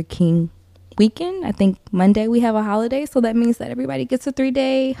Martin Luther King weekend. I think Monday we have a holiday, so that means that everybody gets a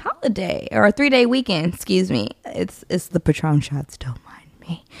 3-day holiday, or a 3-day weekend, excuse me. It's the Patron shots, don't mind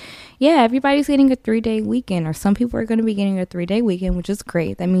me. Yeah, everybody's getting a 3-day weekend, or some people are going to be getting a 3-day weekend, which is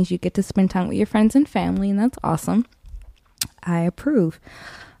great. That means you get to spend time with your friends and family, and that's awesome. I approve.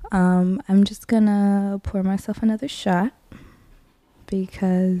 I'm just going to pour myself another shot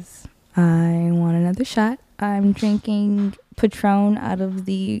because I want another shot. I'm drinking Patron out of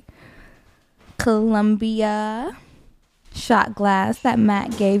the Columbia shot glass that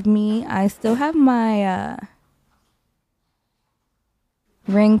Matt gave me. I still have my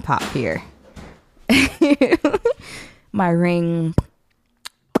ring pop here. My ring.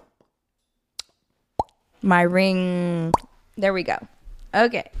 There we go.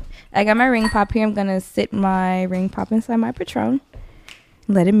 Okay. I got my ring pop here. I'm going to sit my ring pop inside my Patron.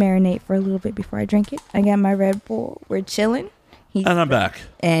 Let it marinate for a little bit before I drink it. I got my Red Bull. We're chilling. And I'm back.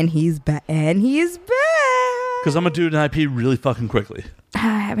 And he's back. And he's back. Because I'm a dude and I pee really fucking quickly.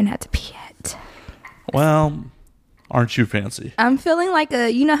 I haven't had to pee yet. Well, aren't you fancy? I'm feeling like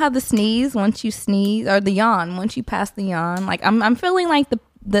you know how the sneeze, once you sneeze, or the yawn, once you pass the yawn, like I'm feeling like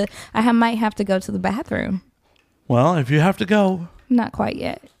might have to go to the bathroom. Well, if you have to go. Not quite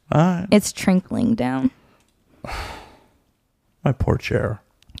yet. All right. It's trickling down. My poor chair.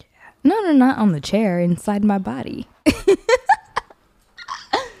 No, not on the chair, inside my body.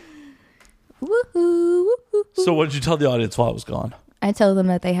 Woohoo. So what did you tell the audience while I was gone? I told them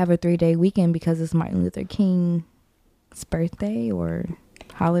that they have a 3-day weekend because it's Martin Luther King's birthday or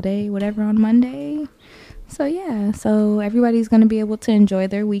holiday, whatever, on Monday. So yeah, so everybody's going to be able to enjoy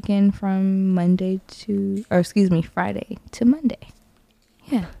their weekend from Friday to Monday.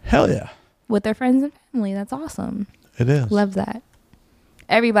 Yeah. Hell yeah. With their friends and family. That's awesome. It is. Love that.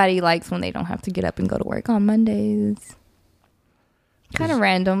 Everybody likes when they don't have to get up and go to work on Mondays. Kind of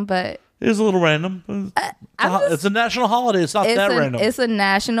random, but it is a little random. It's a national holiday. It's not that random. It's a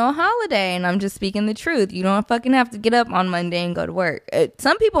national holiday, and I'm just speaking the truth. You don't fucking have to get up on Monday and go to work.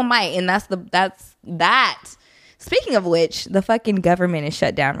 Some people might, and that's that. Speaking of which, the fucking government is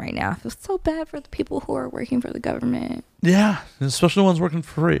shut down right now. I feel so bad for the people who are working for the government. Yeah, especially the ones working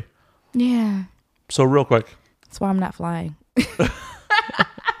for free. Yeah. So real quick. That's why I'm not flying.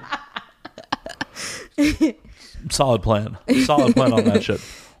 Solid plan on that shit.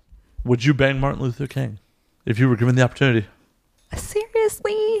 Would you bang Martin Luther King if you were given the opportunity?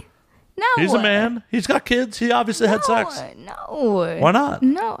 Seriously? No. He's a man. He's got kids. He obviously had sex. No. Why not?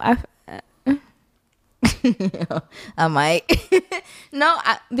 No. I might.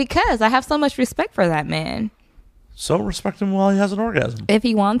 Because I have so much respect for that man. So respect him while he has an orgasm. If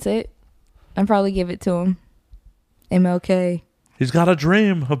he wants it, I'd probably give it to him. MLK. He's got a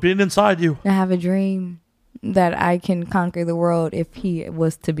dream of being inside you. I have a dream that I can conquer the world if he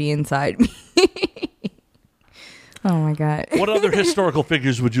was to be inside me. Oh my God. What other historical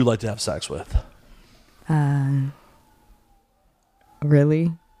figures would you like to have sex with?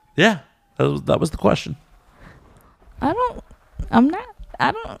 Really? Yeah, that was the question.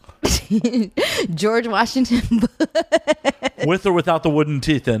 George Washington. With or without the wooden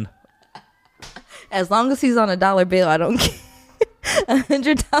teeth in? As long as he's on a $1 bill, I don't care.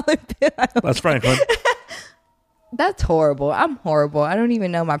 $100 bill. That's Franklin. That's horrible. I'm horrible. I don't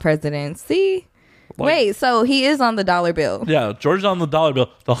even know my president. See? Wait, so he is on the $1 bill. Yeah, George's on the $1 bill.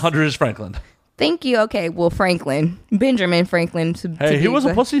 The 100 is Franklin. Thank you. Okay, well, Franklin. Benjamin Franklin. Hey, he was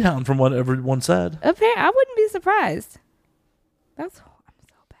a pussy hound from what everyone said. Apparently, I wouldn't be surprised. I'm so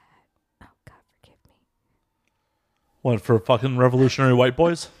bad. Oh, God, forgive me. What, for fucking revolutionary white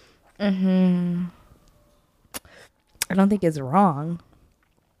boys? Mm-hmm. I don't think it's wrong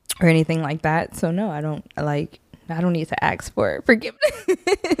or anything like that. So, no, I don't need to ask for forgiveness.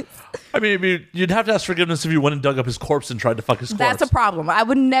 I mean, you'd have to ask forgiveness if you went and dug up his corpse and tried to fuck his corpse. That's a problem. I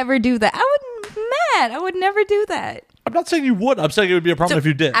would never do that. I would never do that. I'm not saying you would. I'm saying it would be a problem if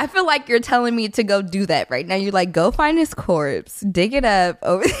you did. I feel like you're telling me to go do that right now. You're like, go find his corpse, dig it up,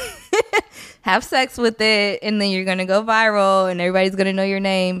 have sex with it, and then you're gonna go viral, and everybody's gonna know your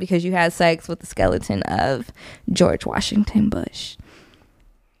name because you had sex with the skeleton of George Washington Bush.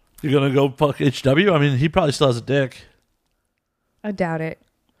 You're gonna go fuck HW? I mean, he probably still has a dick. I doubt it.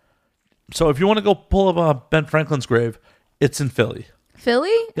 So if you want to go pull up Ben Franklin's grave, it's in Philly.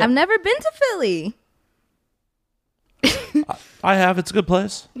 Philly? Yep. I've never been to Philly. I have. It's a good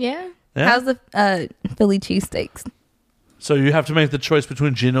place. Yeah. Yeah. How's the Philly cheesesteaks? So you have to make the choice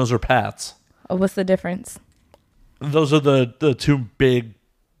between Geno's or Pat's. Oh, what's the difference? Those are the two big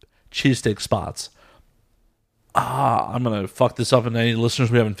cheesesteak spots. I'm going to fuck this up, and any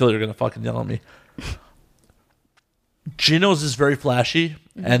listeners we have in Philly are going to fucking yell at me. Geno's is very flashy,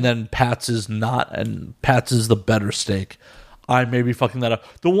 and then Pat's is not, and Pat's is the better steak. I may be fucking that up.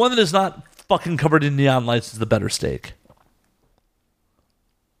 The one that is not fucking covered in neon lights is the better steak.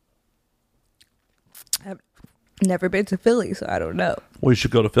 I've never been to Philly, so I don't know. Well, you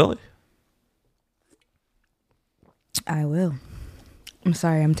should go to Philly. I will. I'm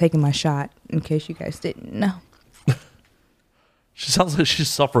sorry, I'm taking my shot in case you guys didn't know. She sounds like she's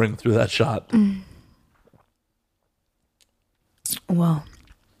suffering through that shot. Well,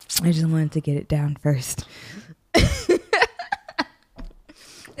 I just wanted to get it down first.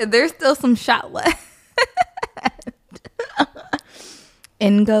 There's still some shot left.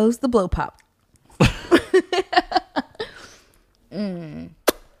 In goes the blow pop.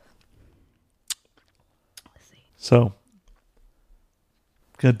 So,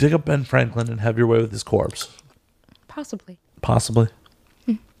 gonna dig up Ben Franklin and have your way with his corpse. Possibly. Possibly.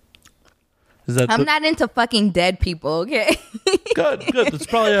 Is that I'm not into fucking dead people, okay? good? Good. That's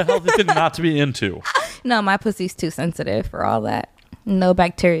probably a healthy thing not to be into. No, my pussy's too sensitive for all that. No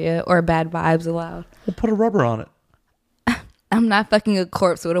bacteria or bad vibes allowed. We'll put a rubber on it. I'm not fucking a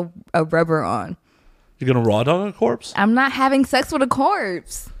corpse with a rubber on. You're gonna raw dog a corpse? I'm not having sex with a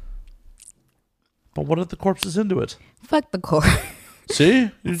corpse. But what if the corpse is into it? Fuck the corpse. See?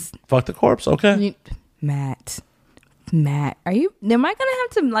 You fuck the corpse. Okay. Matt, are you? Am I gonna have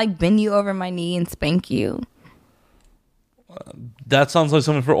to like bend you over my knee and spank you? That sounds like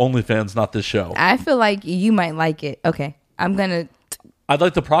something for OnlyFans, not this show. I feel like you might like it. Okay, I'm gonna. I'd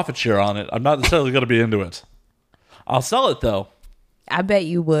like the profit share on it. I'm not necessarily gonna be into it. I'll sell it though. I bet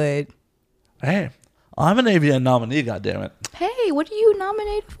you would. Hey, I'm an AVN nominee. Goddammit. Hey, what are you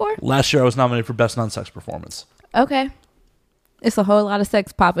nominated for? Last year I was nominated for Best Non-Sex Performance. Okay, it's a whole lot of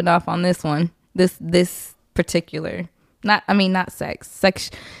sex popping off on this one. This particular, not sex,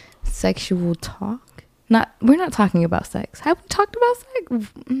 sexual talk. We're not talking about sex. Have we talked about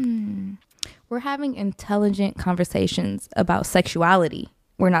sex? We're having intelligent conversations about sexuality.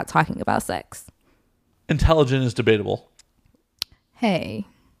 We're not talking about sex. Intelligent is debatable. Hey,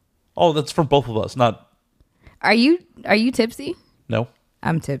 Oh, that's from both of us, not... are you tipsy? No.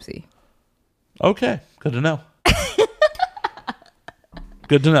 I'm tipsy. Okay, good to know.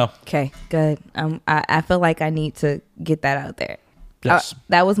 Good to know. Okay, good. I feel like I need to get that out there. Yes.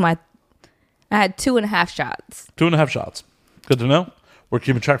 That was I had 2.5 shots. 2.5 shots. Good to know. We're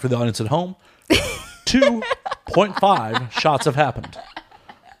keeping track for the audience at home. 2.5 shots have happened.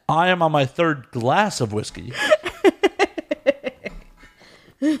 I am on my third glass of whiskey.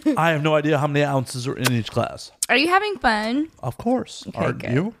 I have no idea how many ounces are in each glass. Are you having fun? Of course. Okay, Aren't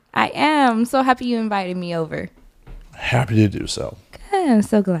good. you? I am. So happy you invited me over. Happy to do so. Good, I'm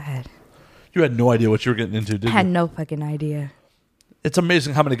so glad. You had no idea what you were getting into, did I had you? no fucking idea. It's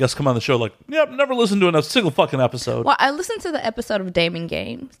amazing how many guests come on the show like, yep, never listened to a single fucking episode. Well, I listened to the episode of Damon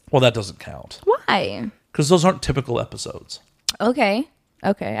Games. Well, that doesn't count. Why? Because those aren't typical episodes. Okay.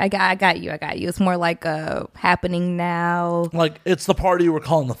 I got you. It's more like a happening now. Like, it's the party, we're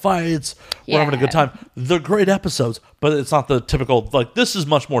calling the fights, we're having a good Yeah. time. They're great episodes, but it's not the typical, like, this is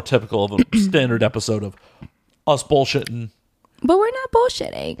much more typical of a standard episode of us bullshitting. But we're not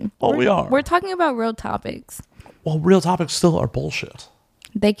bullshitting. Oh, we are. We're talking about real topics. Well, real topics still are bullshit.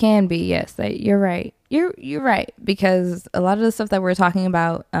 They can be, yes. You're right. You're right, because a lot of the stuff that we're talking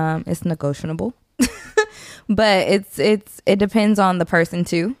about is negotiable. But it depends on the person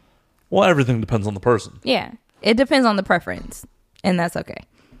too. Well, everything depends on the person. Yeah. It depends on the preference, and that's okay.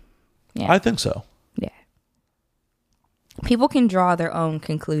 Yeah. I think so. Yeah. People can draw their own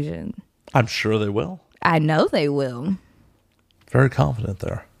conclusion. I'm sure they will. I know they will. Very confident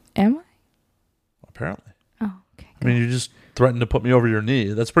there, Am I? apparently. Oh, okay. I mean, you just threatened to put me over your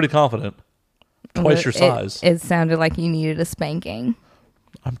knee. That's pretty confident. Twice your size. It sounded like you needed a spanking.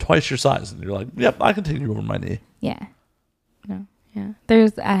 I'm twice your size, and you're like, yep, I can take you over my knee. Yeah. No. Yeah.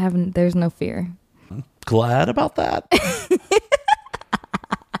 There's no fear. Glad about that.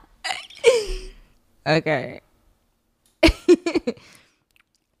 Okay.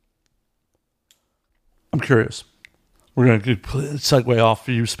 I'm curious. We're going to segue off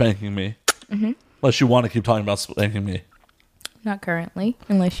for you spanking me. Mm-hmm. Unless you want to keep talking about spanking me. Not currently,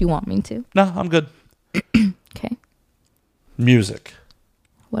 unless you want me to. No, I'm good. Okay. Music.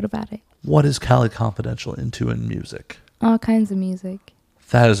 What about it? What is Cali Confidential into in music? All kinds of music.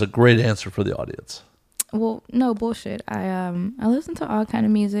 That is a great answer for the audience. Well, no bullshit. I listen to all kind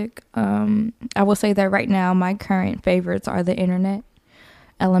of music. I will say that right now my current favorites are the internet,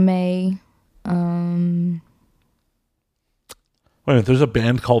 LMA. Wait a minute, there's a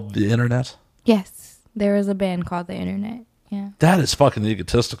band called The Internet? Yes, there is a band called the Internet. Yeah. That is fucking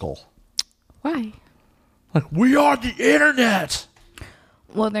egotistical. Why? Like, we are the internet!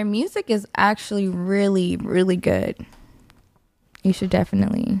 Well, their music is actually really, really good. You should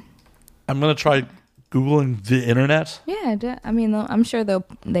definitely. I'm going to try Googling The Internet. Yeah, I mean, I'm sure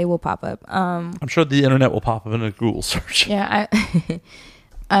they will pop up. I'm sure The Internet will pop up in a Google search. Yeah,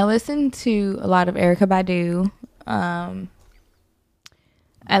 I listen to a lot of Erykah Badu.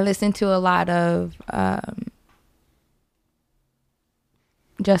 I listen to a lot of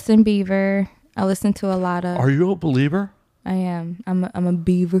Justin Bieber. I listen to a lot of. Are you a believer? I am. I'm a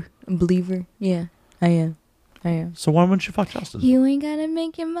believer. Yeah, I am. So why wouldn't you fuck Justin? You ain't gotta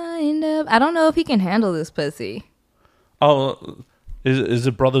make your mind up. I don't know if he can handle this pussy. Oh, is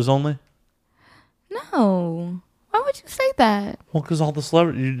it brothers only? No. Why would you say that? Well, because all the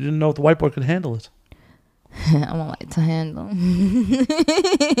celebrities, you didn't know if the white boy could handle it. I don't like to handle.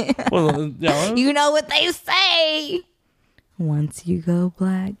 Well, yeah. You know what they say. Once you go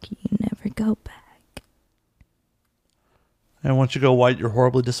black, you never go back. And once you go white, you're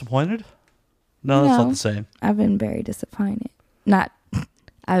horribly disappointed? No, that's not the same. I've been very disappointed. Not,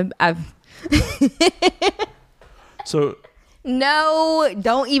 I've. So. No,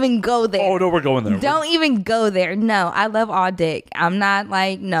 don't even go there. Oh, no, we're going there. Don't even go there. No, I love all dick. I'm not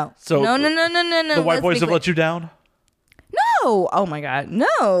like, no. So no. The white boys have let you down? No. Oh my God.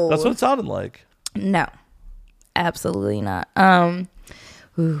 No. That's what it sounded like. No. Absolutely not.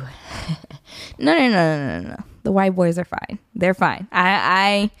 Ooh. No. The white boys are fine. They're fine.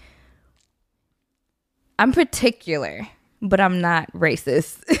 I'm particular, but I'm not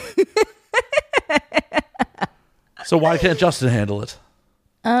racist. So why can't Justin handle it?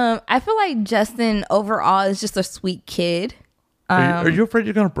 I feel like Justin overall is just a sweet kid. Are you afraid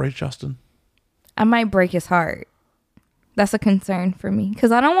you're going to break Justin? I might break his heart. That's a concern for me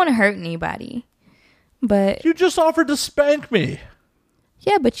because I don't want to hurt anybody. But you just offered to spank me.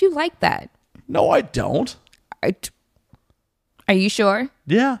 Yeah, but you like that. No, I don't. Are you sure?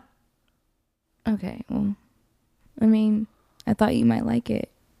 Yeah. Okay. Well, I mean, I thought you might like it.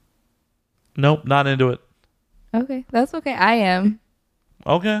 Nope, not into it. Okay, that's okay. I am.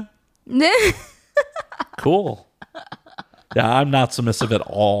 Okay. Cool. Yeah, I'm not submissive at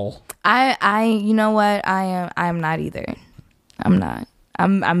all. You know what? I'm not either. I'm not.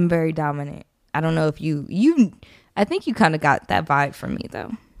 I'm very dominant. I don't know if you I think you kind of got that vibe from me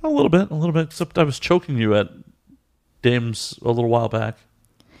though. A little bit, except I was choking you at Dames a little while back.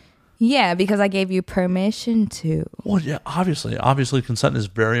 Yeah, because I gave you permission to. Well, yeah, obviously consent is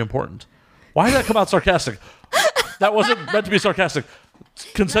very important. Why did that come out sarcastic? That wasn't meant to be sarcastic.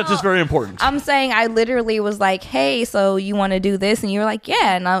 Consent is very important. I'm saying I literally was like, hey, so you want to do this? And you were like,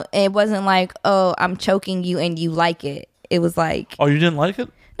 yeah. And it wasn't like, oh, I'm choking you and you like it. It was like. Oh, you didn't like it?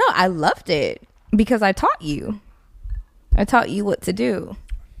 No, I loved it because I taught you. I taught you what to do.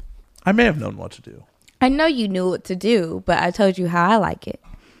 I may have known what to do. I know you knew what to do, but I told you how I like it.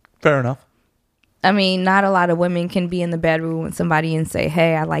 Fair enough. I mean, not a lot of women can be in the bedroom with somebody and say,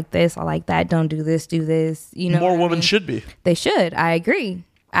 hey, I like this, I like that, don't do this, do this. You know, more women should be. They should. I agree.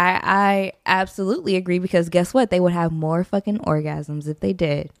 I absolutely agree because guess what? They would have more fucking orgasms if they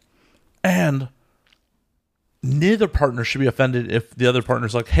did. And neither partner should be offended if the other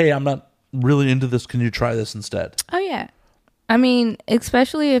partner's like, hey, I'm not really into this. Can you try this instead? Oh, yeah. I mean,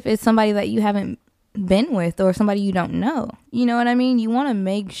 especially if it's somebody that you haven't been with or somebody you don't know. You know what I mean? You want to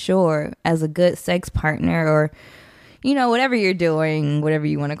make sure as a good sex partner or, you know, whatever you're doing, whatever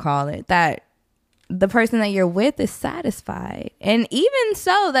you want to call it, that the person that you're with is satisfied. And even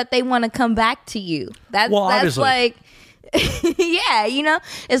so that they want to come back to you. That's obviously. Like, yeah, you know,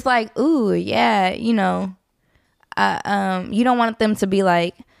 it's like, ooh, yeah, you know, you don't want them to be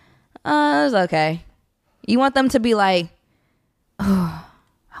like, oh, it's okay. You want them to be like, oh,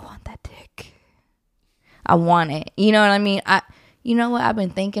 I want that dick. I want it. You know what I mean? You know what? I've been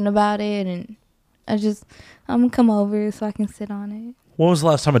thinking about it, and I'm gonna come over so I can sit on it. When was the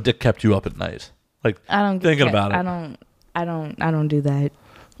last time a dick kept you up at night? Like, I don't thinking about it. I don't do that.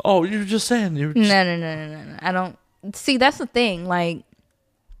 Oh, you're just saying. No. I don't. See, that's the thing. Like,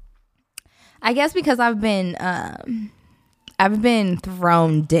 I guess because I've been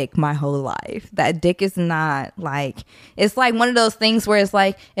thrown dick my whole life. That dick is not like, it's like one of those things where it's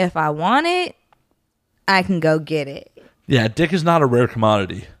like, if I want it, I can go get it. Yeah, dick is not a rare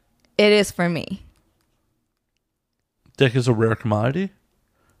commodity. It is for me. Dick is a rare commodity?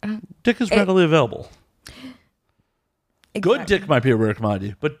 Dick is readily available. Good dick might be a rare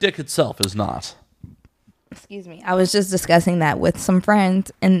commodity, but dick itself is not. Excuse me. I was just discussing that with some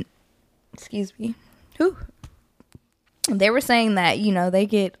friends, and excuse me. Whew. They were saying that, you know, they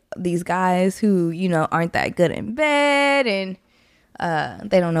get these guys who, you know, aren't that good in bed, and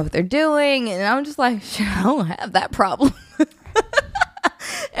they don't know what they're doing. And I'm just like, shit, I don't have that problem.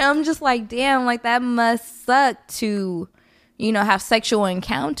 And I'm just like, damn, like that must suck to, you know, have sexual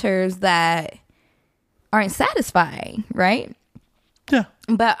encounters that aren't satisfying, right? Yeah.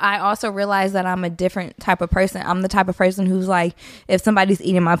 But I also realize that I'm a different type of person. I'm the type of person who's like, if somebody's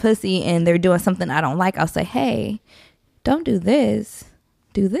eating my pussy and they're doing something I don't like, I'll say, hey, don't do this.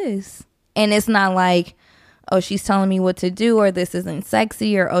 Do this. And it's not like, oh, she's telling me what to do, or this isn't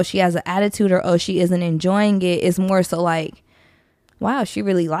sexy, or oh, she has an attitude, or oh, she isn't enjoying it. It's more so like, wow, she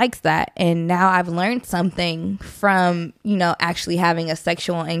really likes that. And now I've learned something from, you know, actually having a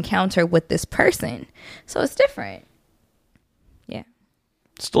sexual encounter with this person. So it's different. Yeah.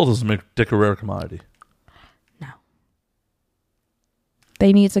 Still doesn't make dick a rare commodity. No.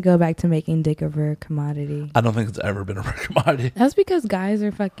 They need to go back to making dick a rare commodity. I don't think it's ever been a rare commodity. That's because guys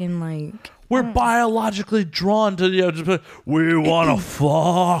are fucking like... We're biologically drawn to, you know, just we want to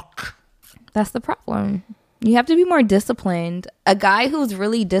fuck. That's the problem. You have to be more disciplined. A guy who's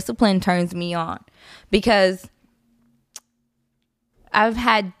really disciplined turns me on, because I've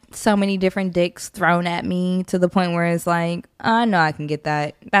had so many different dicks thrown at me to the point where it's like, I know I can get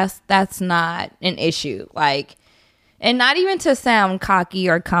that. That's not an issue. Like, and not even to sound cocky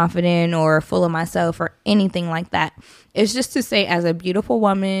or confident or full of myself or anything like that. It's just to say, as a beautiful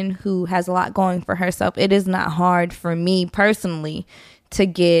woman who has a lot going for herself, it is not hard for me personally to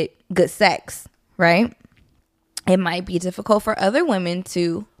get good sex, right? It might be difficult for other women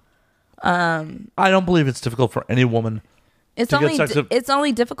to. I don't believe it's difficult for any woman. It's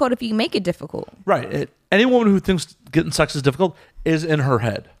only difficult if you make it difficult. Right. Any woman who thinks getting sex is difficult is in her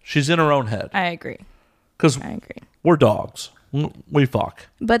head. She's in her own head. I agree. Because we're dogs. We fuck.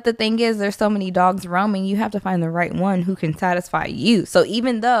 But the thing is, there's so many dogs roaming. You have to find the right one who can satisfy you. So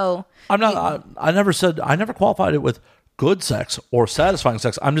even though I never qualified it with good sex or satisfying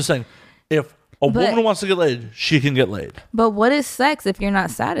sex. I'm just saying, if a woman wants to get laid, she can get laid. But what is sex if you're not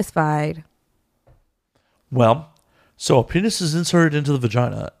satisfied? Well, so a penis is inserted into the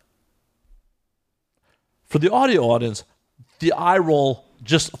vagina. For the audio audience, the eye roll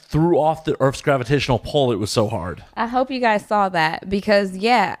just threw off the Earth's gravitational pull. It was so hard. I hope you guys saw that, because,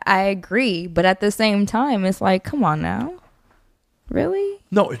 yeah, I agree. But at the same time, it's like, come on now. Really?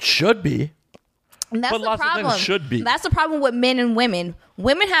 No, it should be. And that's But the lots of problem. things should be. That's the problem with men and women.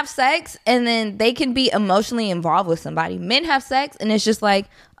 Women have sex and then they can be emotionally involved with somebody. Men have sex and it's just like,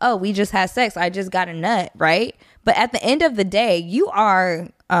 oh, we just had sex. I just got a nut, right? But at the end of the day, you are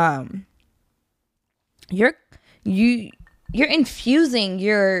you're infusing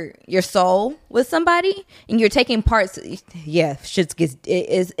your soul with somebody, and you're taking parts. Yeah,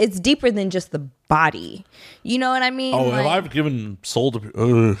 it's deeper than just the body. You know what I mean? Oh, have I given soul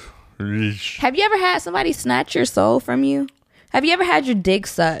to? Have you ever had somebody snatch your soul from you? Have you ever had your dick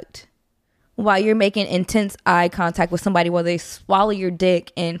sucked while you're making intense eye contact with somebody, where they swallow your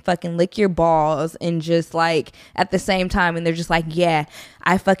dick and fucking lick your balls, and just like at the same time, and they're just like, yeah,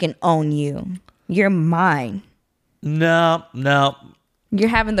 I fucking own you. You're mine. No. You're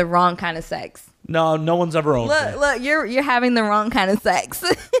having the wrong kind of sex. No one's ever owned me. Look, you're having the wrong kind of sex.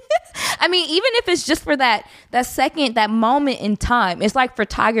 I mean, even if it's just for that second, that moment in time. It's like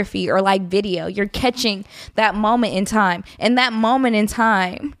photography or like video. You're catching that moment in time. And that moment in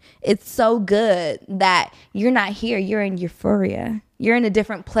time, it's so good that you're not here. You're in euphoria. You're in a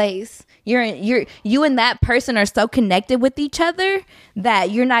different place. You and that person are so connected with each other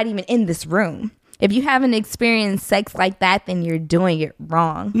that you're not even in this room. If you haven't experienced sex like that, then you're doing it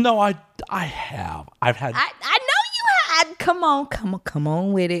wrong. No, I have. I've had. I know you had. Come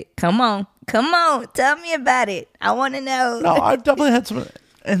on with it. Come on. Tell me about it. I want to know. No, I've definitely had some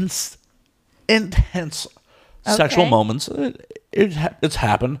intense sexual moments. It's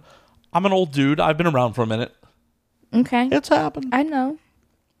happened. I'm an old dude. I've been around for a minute. Okay. It's happened. I know.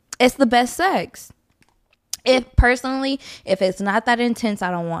 It's the best sex. If it's not that intense,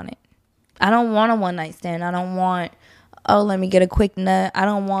 I don't want it. I don't want a one night stand. I don't want, oh, let me get a quick nut. I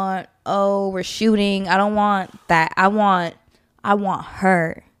don't want, oh, we're shooting. I don't want that. I want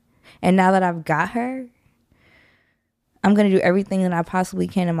her. And now that I've got her, I'm going to do everything that I possibly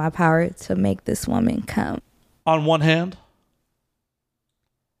can in my power to make this woman come. On one hand,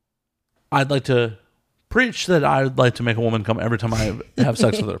 I'd like to preach that I'd like to make a woman come every time I have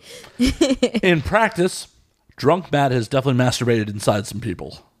sex with her. In practice, drunk Matt has definitely masturbated inside some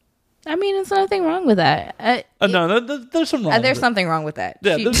people. I mean, there's nothing wrong with that. No, there's some wrong. There's with something wrong with that.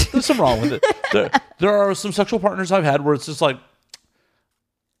 it. Yeah, there's some wrong with it. There are some sexual partners I've had where it's just like,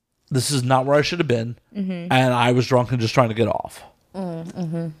 this is not where I should have been, and I was drunk and just trying to get off.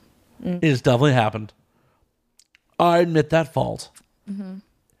 It's definitely happened. I admit that fault. In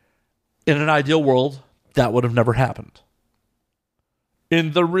an ideal world, that would have never happened.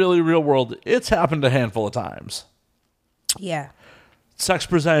 In the really real world, it's happened a handful of times. Yeah. Sex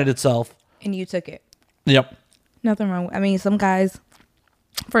presented itself. And you took it. Yep. Nothing wrong. I mean,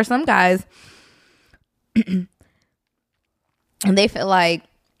 for some guys, they feel like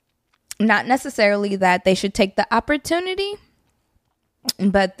not necessarily that they should take the opportunity,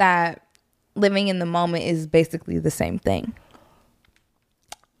 but that living in the moment is basically the same thing.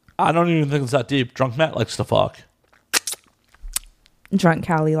 I don't even think it's that deep. Drunk Matt likes to fuck. Drunk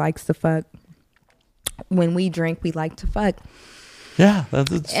Callie likes to fuck. When we drink, we like to fuck. Yeah,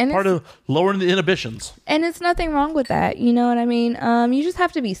 that's part of lowering the inhibitions. And it's nothing wrong with that. You know what I mean? You just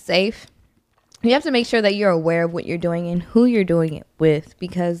have to be safe. You have to make sure that you're aware of what you're doing and who you're doing it with,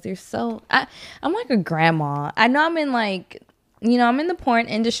 because I'm like a grandma. I know I'm in I'm in the porn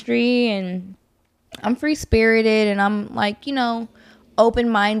industry and I'm free spirited and I'm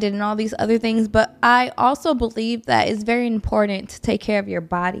open-minded and all these other things, but I also believe that it's very important to take care of your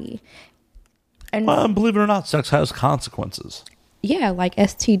body. And Believe it or not, sex has consequences. Yeah, like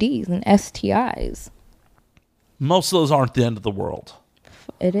STDs and STIs. Most of those aren't the end of the world.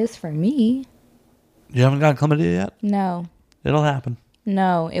 It is for me. You haven't gotten chlamydia yet? No. It'll happen.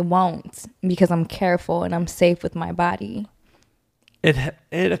 No, it won't, because I'm careful and I'm safe with my body. It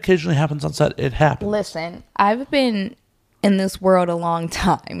occasionally happens on set. It happens. Listen, I've been in this world a long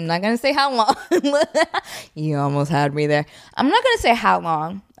time. I'm not going to say how long. You almost had me there. I'm not going to say how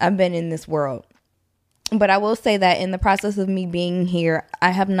long I've been in this world. But I will say that in the process of me being here, I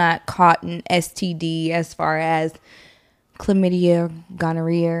have not caught an STD as far as chlamydia,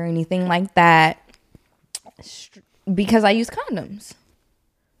 gonorrhea, or anything like that, because I use condoms.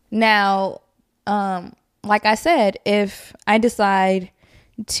 Now, like I said, if I decide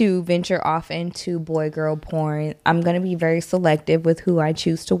to venture off into boy-girl porn, I'm going to be very selective with who I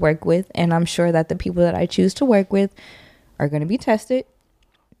choose to work with, and I'm sure that the people that I choose to work with are going to be tested.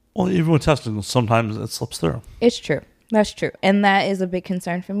 Well, even with testing, sometimes it slips through. It's true. That's true. And that is a big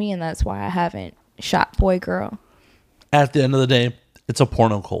concern for me, and that's why I haven't shot boy-girl. At the end of the day, it's a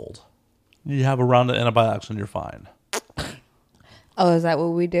porno cold. You have a round of antibiotics and you're fine. Oh, is that what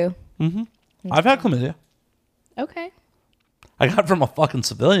we do? Mm-hmm. I've had chlamydia. Okay. I got it from a fucking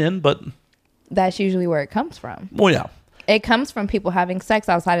civilian, but... That's usually where it comes from. Well, yeah. It comes from people having sex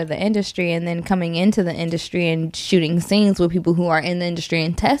outside of the industry and then coming into the industry and shooting scenes with people who are in the industry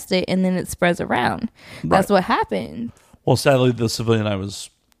and test it, and then it spreads around. Right. That's what happens. Well, sadly, the civilian I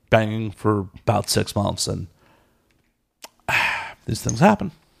was banging for about 6 months, and these things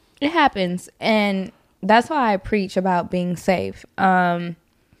happen. It happens, and that's why I preach about being safe. It's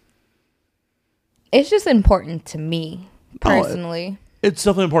just important to me, personally. It's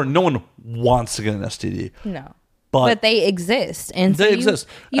definitely important. No one wants to get an STD. No. But But they exist, and so they exist.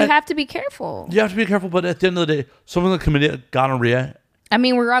 You And- have to be careful. You have to be careful, but at the end of the day, something like chlamydia, gonorrhea, I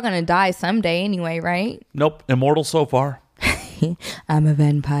mean, we're all gonna die someday anyway, right? nope, immortal so far. I'm a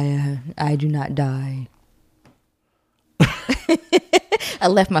vampire. I do not die. I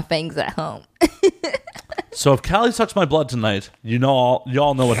left my fangs at home. So if Callie sucks my blood tonight, you all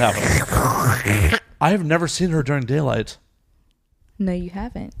know what happened. I have never seen her during daylight. No, you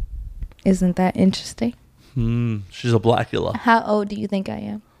haven't. Isn't that interesting? She's a Blackula. How old do you think I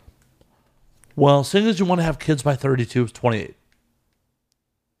am? Well, seeing as you want to have kids by 32, 28.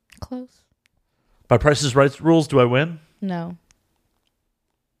 Close. By Price is Right rules, do I win? No.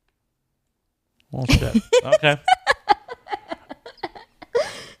 Well, shit. Okay.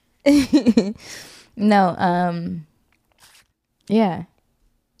 No, yeah.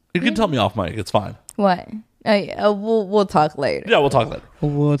 You can tell me off mic. It's fine. What? Yeah, we'll talk later. Yeah, we'll talk later.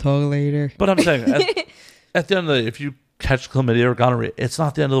 We'll talk later. But I'm saying, at the end of the day, if you catch chlamydia or gonorrhea, it's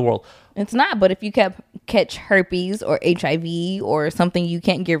not the end of the world. It's not, but if you catch herpes or HIV or something you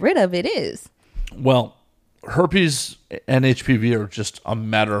can't get rid of, it is. Well, herpes and HPV are just a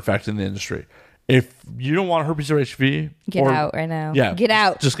matter of fact in the industry. If you don't want herpes or HPV... Get out right now. Yeah. Get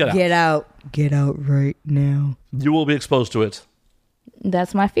out. Just get out. Get out. Get out right now. You will be exposed to it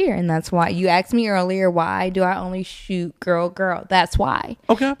That's my fear. And that's why you asked me earlier, why do I only shoot girl? That's why.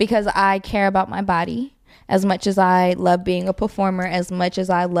 Okay. Because I care about my body as much as I love being a performer, as much as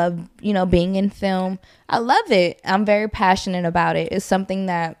I love, being in film. I love it. I'm very passionate about it. It's something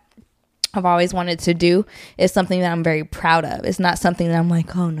that I've always wanted to do. It's something that I'm very proud of. It's not something that I'm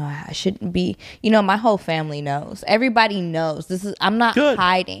like, oh no, I shouldn't be. My whole family knows. Everybody knows. I'm not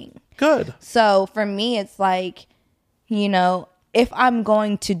hiding. Good. So for me, it's like, if I'm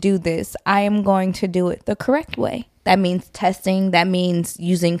going to do this, I am going to do it the correct way. That means testing. That means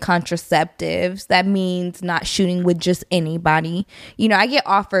using contraceptives. That means not shooting with just anybody. I get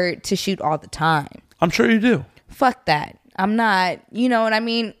offered to shoot all the time. I'm sure you do. Fuck that. I'm not, you know what I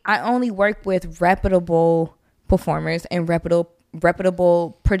mean? I only work with reputable performers and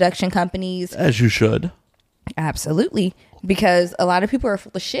reputable production companies. As you should. Absolutely. Because a lot of people are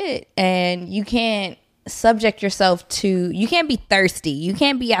full of shit, and you can't subject yourself to, you can't be thirsty. You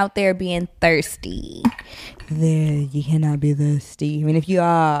can't be out there being thirsty. You cannot be thirsty. I mean, if you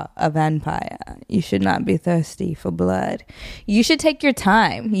are a vampire, you should not be thirsty for blood. You should take your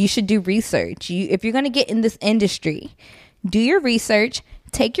time. You should do research. If you're going to get in this industry, do your research,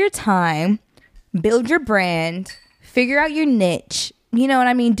 take your time, build your brand, figure out your niche. You know what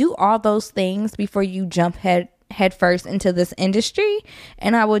I mean? Do all those things before you jump head first into this industry.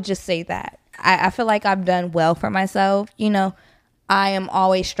 And I would just say that. I feel like I've done well for myself. I am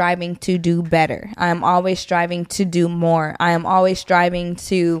always striving to do better. I am always striving to do more. I am always striving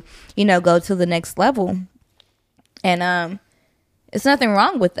to, go to the next level. And it's nothing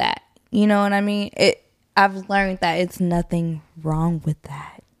wrong with that. You know what I mean? I've learned that it's nothing wrong with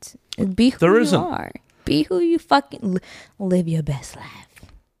that. Be who you are. Be who you fucking live your best life.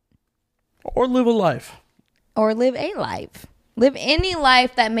 Or live a life. Or live a life. Live any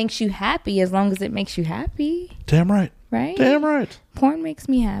life that makes you happy, as long as it makes you happy. Damn right. Right? Damn right. Porn makes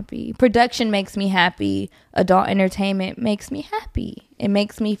me happy. Production makes me happy. Adult entertainment makes me happy. It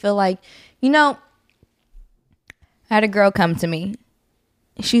makes me feel like, I had a girl come to me.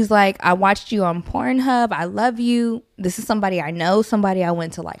 She's like, I watched you on Pornhub. I love you. This is somebody I know, somebody I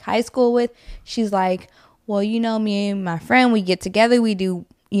went to high school with. She's like, well, me and my friend, we get together. We do,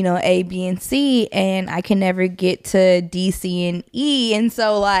 A, B, and C, and I can never get to D, C, and E. And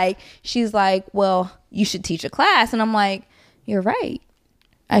so she's like, well, you should teach a class. And I'm like, you're right.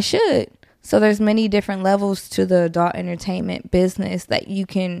 I should. So there's many different levels to the adult entertainment business that you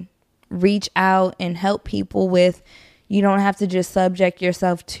can reach out and help people with. You don't have to just subject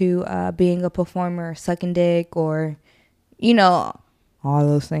yourself to being a performer, sucking dick, or, all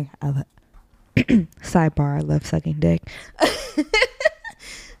those things. Sidebar, I love sucking dick.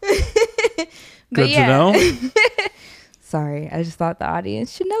 Good to know. Sorry, I just thought the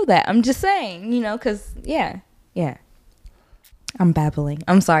audience should know that. I'm just saying, because, yeah. I'm babbling.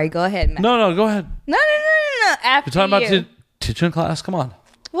 I'm sorry. Go ahead, Matt. No, go ahead. No. After You're talking about teaching class? Come on.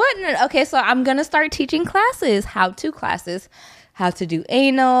 What? No, okay, so I'm going to start teaching classes, how-to classes. How to do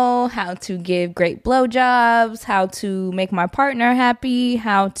anal, how to give great blowjobs, how to make my partner happy,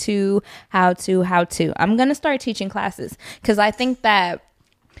 how to. I'm going to start teaching classes because I think that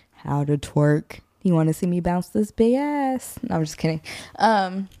how to twerk. You want to see me bounce this big ass? No, I'm just kidding. I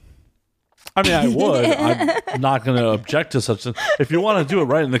mean, I would. I'm not going to object to such a... If you want to do it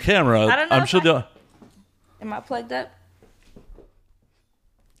right in the camera, I'm sure Am I plugged up?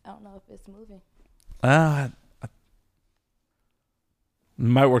 I don't know if it's moving.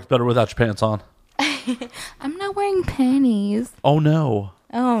 Might work better without your pants on. I'm not wearing panties. Oh, no.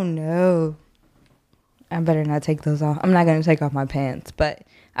 I better not take those off. I'm not going to take off my pants, but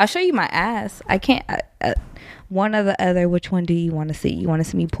I'll show you my ass. I can't. One or the other, which one do you want to see? You want to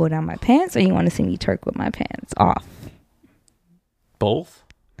see me pull down my pants, or you want to see me twerk with my pants off? Both?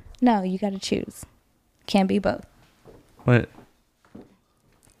 No, you got to choose. Can't be both. Wait.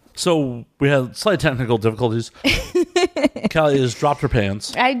 So we had slight technical difficulties. Callie has dropped her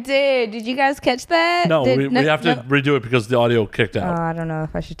pants. I did. Did you guys catch that? No, we have to redo it because the audio kicked out. Oh, I don't know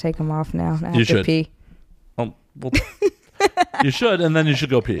if I should take them off now. I have You to should. pee. Well, you should, and then you should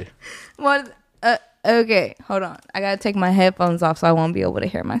go pee. What? Okay, hold on. I gotta take my headphones off so I won't be able to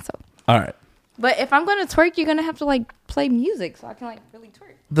hear myself. All right. But if I'm gonna twerk, you're gonna have to play music so I can really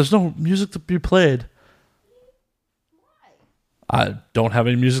twerk. There's no music to be played. I don't have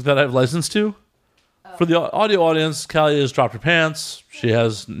any music that I have licensed to. Oh. For the audio audience, Callie has dropped her pants. She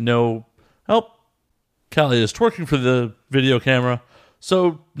has no help. Callie is twerking for the video camera.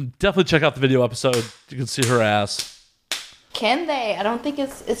 So definitely check out the video episode. You can see her ass. Can they? I don't think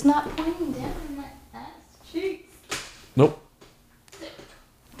it's not pointing down my ass cheeks. Nope.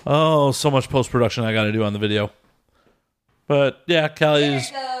 Oh, so much post-production I got to do on the video. But yeah,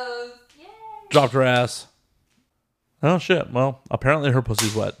 Callie's goes. dropped her ass. Oh shit. Well, apparently her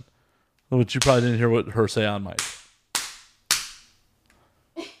pussy's wet. Which you probably didn't hear what her say on mic.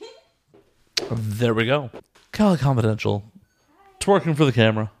 There we go. Callie Confidential. Twerking for the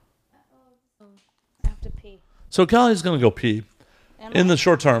camera. I have to pee. So Callie's gonna go pee. In the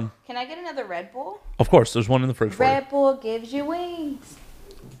short term. Can I get another Red Bull? Of course, there's one in the fridge for you. Red Bull gives you wings.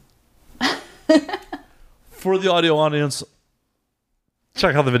 For the audio audience,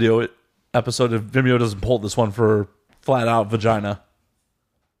 check out the video episode if Vimeo doesn't pull this one for flat out vagina.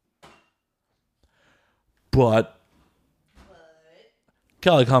 But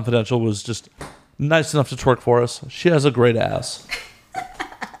Callie Confidential was just nice enough to twerk for us. She has a great ass.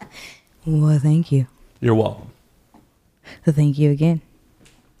 Well, thank you. You're welcome. Thank you again.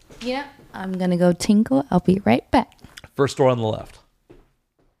 You know, I'm going to go tinkle. I'll be right back. First door on the left.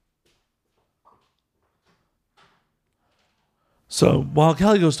 So while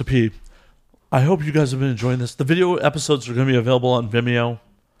Callie goes to pee, I hope you guys have been enjoying this. The video episodes are going to be available on Vimeo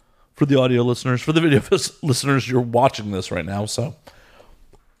for the audio listeners. For the video listeners, you're watching this right now. So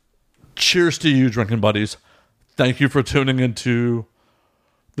cheers to you, drinking buddies. Thank you for tuning into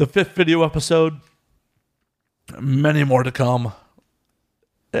the 5th video episode. Many more to come.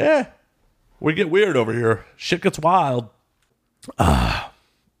 We get weird over here. Shit gets wild.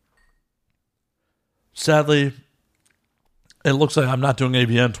 Sadly, it looks like I'm not doing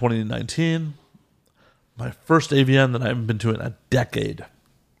AVN 2019. My first AVN that I haven't been to in a decade.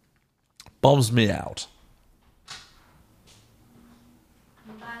 Bums me out.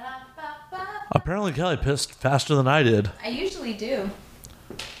 Apparently Kelly pissed faster than I did. I usually do.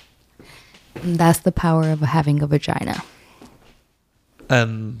 That's the power of having a vagina.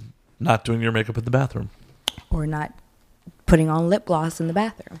 And not doing your makeup in the bathroom. Or not putting on lip gloss in the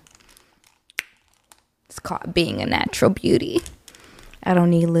bathroom. It's called being a natural beauty. I don't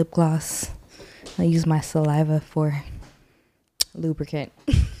need lip gloss. I use my saliva for lubricant.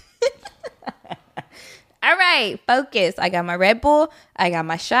 All right, focus. I got my Red Bull. I got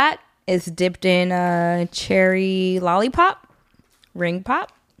my shot. It's dipped in a cherry lollipop, ring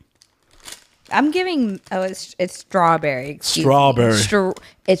pop. I'm giving. Oh, it's strawberry. Excuse Strawberry. Me.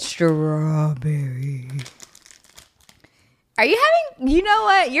 It's strawberry. Are you having? You know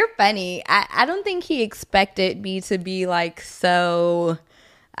what? You're funny. I don't think he expected me to be like so.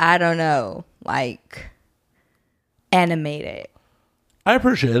 I don't know, like animated. I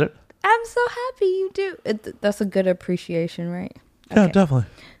appreciate it. I'm so happy you do. That's a good appreciation, right? Yeah, Okay. definitely.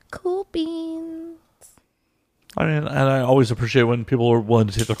 Cool beans. I mean, and I always appreciate when people are willing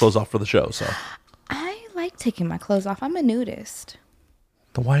to take their clothes off for the show. So, I like taking my clothes off. I'm a nudist.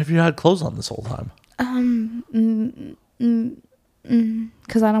 then why have you had clothes on this whole time?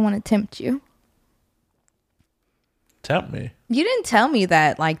 Because I don't want to tempt you. Tempt me. You didn't tell me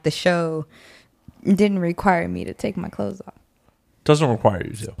that, like, the show didn't require me to take my clothes off. Doesn't require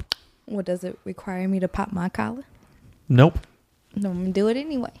you to. Well, does it require me to pop my collar? Nope. No, I'm going to do it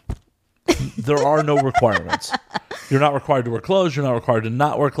anyway. There are no requirements. You're not required to wear clothes. You're not required to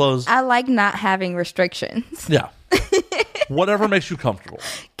not wear clothes. I like not having restrictions. Yeah. Whatever makes you comfortable.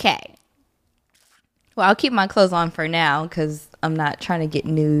 Okay. Well, I'll keep my clothes on for now because I'm not trying to get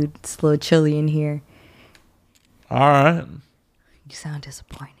nude. It's a little chilly in here. All right. You sound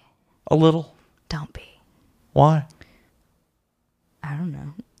disappointed. A little. Don't be. Why? I don't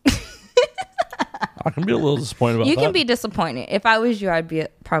know. I can be a little disappointed about that. You can be disappointed. If I was you, I'd be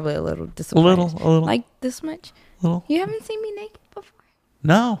probably a little disappointed. A little. Like this much? Little. You haven't seen me naked before?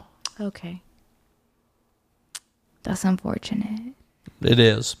 No. Okay. That's unfortunate. It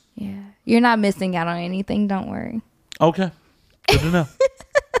is. Yeah. You're not missing out on anything. Don't worry. Okay. Good to know.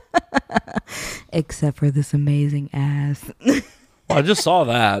 Except for this amazing ass. Well, I just saw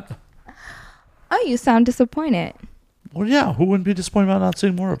that. Oh, you sound disappointed. Well, yeah. Who wouldn't be disappointed about not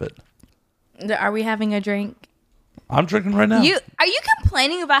seeing more of it? Are we having a drink? I'm drinking right now. Are you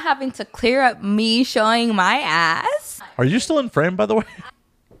complaining about having to clear up me showing my ass? Are you still in frame, by the way?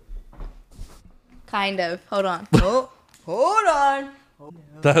 Kind of. Hold on. Oh, hold on.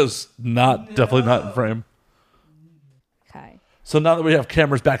 That is definitely not in frame. Okay. So now that we have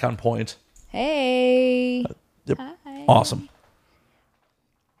cameras back on point. Hey. Yep. Hi. Awesome.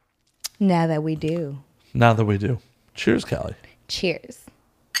 Now that we do. Now that we do. Cheers, Callie. Cheers.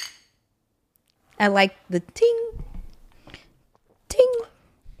 I like the ting. Ting.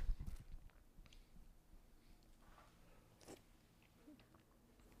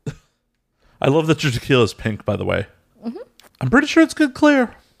 I love that your tequila is pink, by the way. Mm-hmm. I'm pretty sure it's good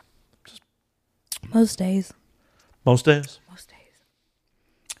clear. Most days. Most days. Most days.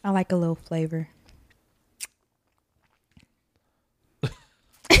 I like a little flavor.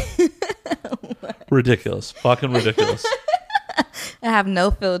 Ridiculous. Fucking ridiculous. I have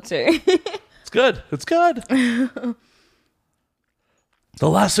no filter. It's good. It's good. The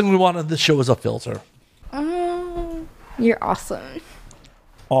last thing we want on this show is a filter. You're awesome.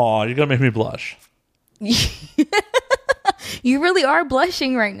 Aw, you're going to make me blush. You really are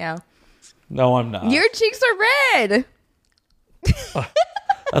blushing right now. No, I'm not. Your cheeks are red.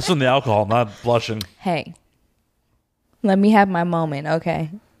 That's from the alcohol, not blushing. Hey, let me have my moment,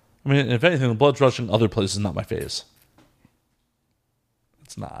 okay? I mean, if anything, the blood's rushing other places, not my face.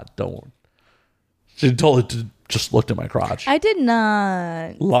 It's not. Don't. She totally just looked at my crotch. I did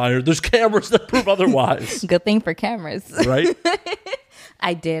not. Liar. There's cameras that prove otherwise. Good thing for cameras. Right?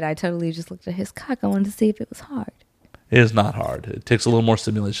 I did. I totally just looked at his cock. I wanted to see if it was hard. It is not hard. It takes a little more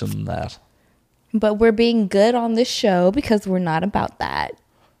stimulation than that. But we're being good on this show because we're not about that.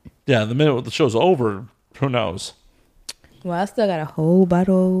 Yeah, the minute the show's over, who knows? Well, I still got a whole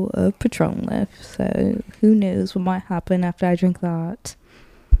bottle of Patron left, so who knows what might happen after I drink that.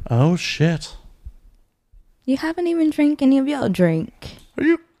 Oh, shit. You haven't even drank any of your drink. Are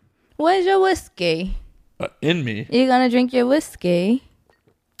you Where's your whiskey? in me? You gonna drink your whiskey?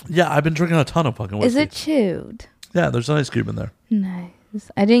 Yeah, I've been drinking a ton of fucking whiskey. Is it chilled? Yeah, there's an ice cube in there. Nice.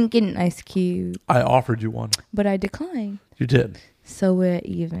 I didn't get an ice cube, I offered you one. but I declined. You did. So we're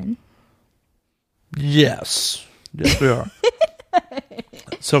even. Yes. Yes, we are.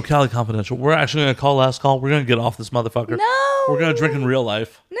 So, Cali Confidential, we're actually going to call last call. We're going to get off this motherfucker. No. We're going to drink in real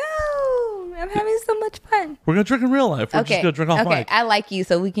life. No. I'm having so much fun. We're going to drink in real life. We're just going to drink off mic. I like you,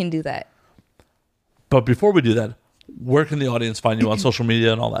 so we can do that. But before we do that, where can the audience find you on social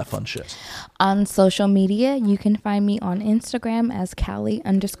media and all that fun shit? On social media, you can find me on Instagram as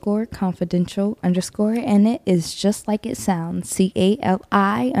Cali_confidential_, and it is just like it sounds.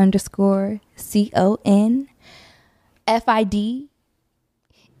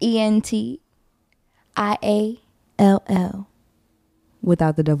 CALI_CONFIDENTIALL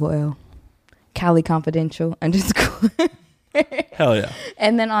without the double L. Cali Confidential _ Hell yeah.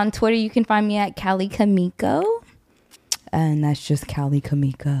 And then on Twitter, you can find me at Cali Kamiko. And that's just Cali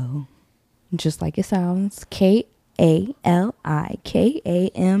Kamiko. Just like it sounds.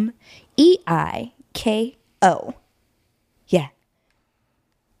 KALIKAMEIKO. Yeah.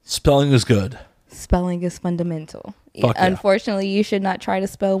 Spelling is good. Spelling is fundamental. Fuck yeah. Unfortunately, you should not try to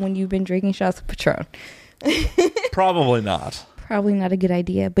spell when you've been drinking shots of Patron. Probably not. Probably not a good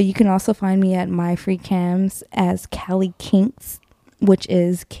idea. But you can also find me at My Free Cams as Cali Kinks, which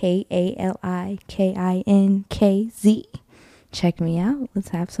is KALIKINKZ. Check me out. Let's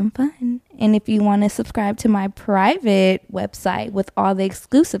have some fun. And if you want to subscribe to my private website with all the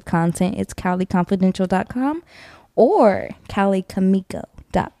exclusive content, it's CaliConfidential.com or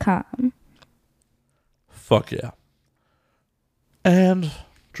CaliCamiko.com. Fuck yeah. And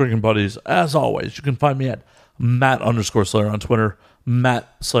drinking buddies, as always, you can find me at Matt_Slayer on Twitter, Matt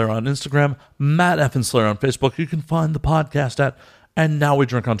Slayer on Instagram, Matt F. Slayer on Facebook. You can find the podcast at And Now We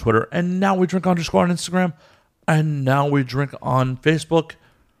Drink on Twitter, And Now We Drink _ on Instagram, And Now We Drink on Facebook.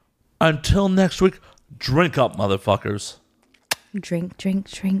 Until next week, drink up, motherfuckers. Drink, drink,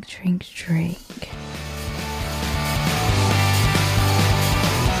 drink, drink, drink.